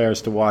of the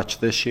players to watch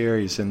this year.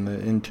 He's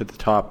into the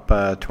top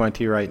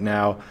 20 right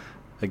now.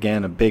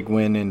 Again, a big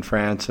win in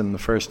France in the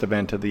first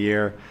event of the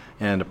year,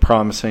 and a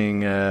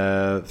promising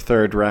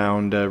third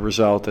round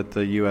result at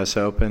the U.S.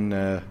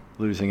 Open,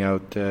 losing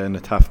out in a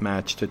tough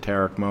match to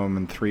Tarek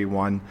Momen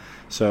 3-1.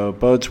 So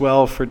bodes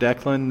well for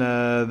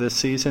Declan this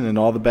season, and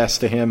all the best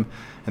to him.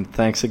 And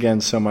thanks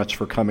again so much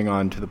for coming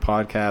on to the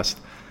podcast.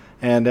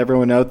 And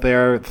everyone out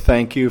there,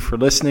 thank you for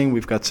listening.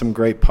 We've got some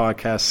great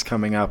podcasts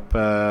coming up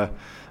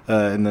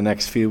in the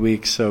next few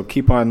weeks. So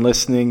keep on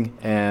listening,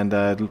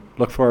 and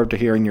look forward to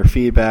hearing your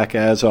feedback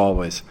as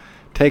always.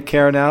 Take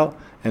care now,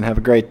 and have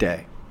a great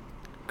day.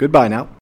 Goodbye now.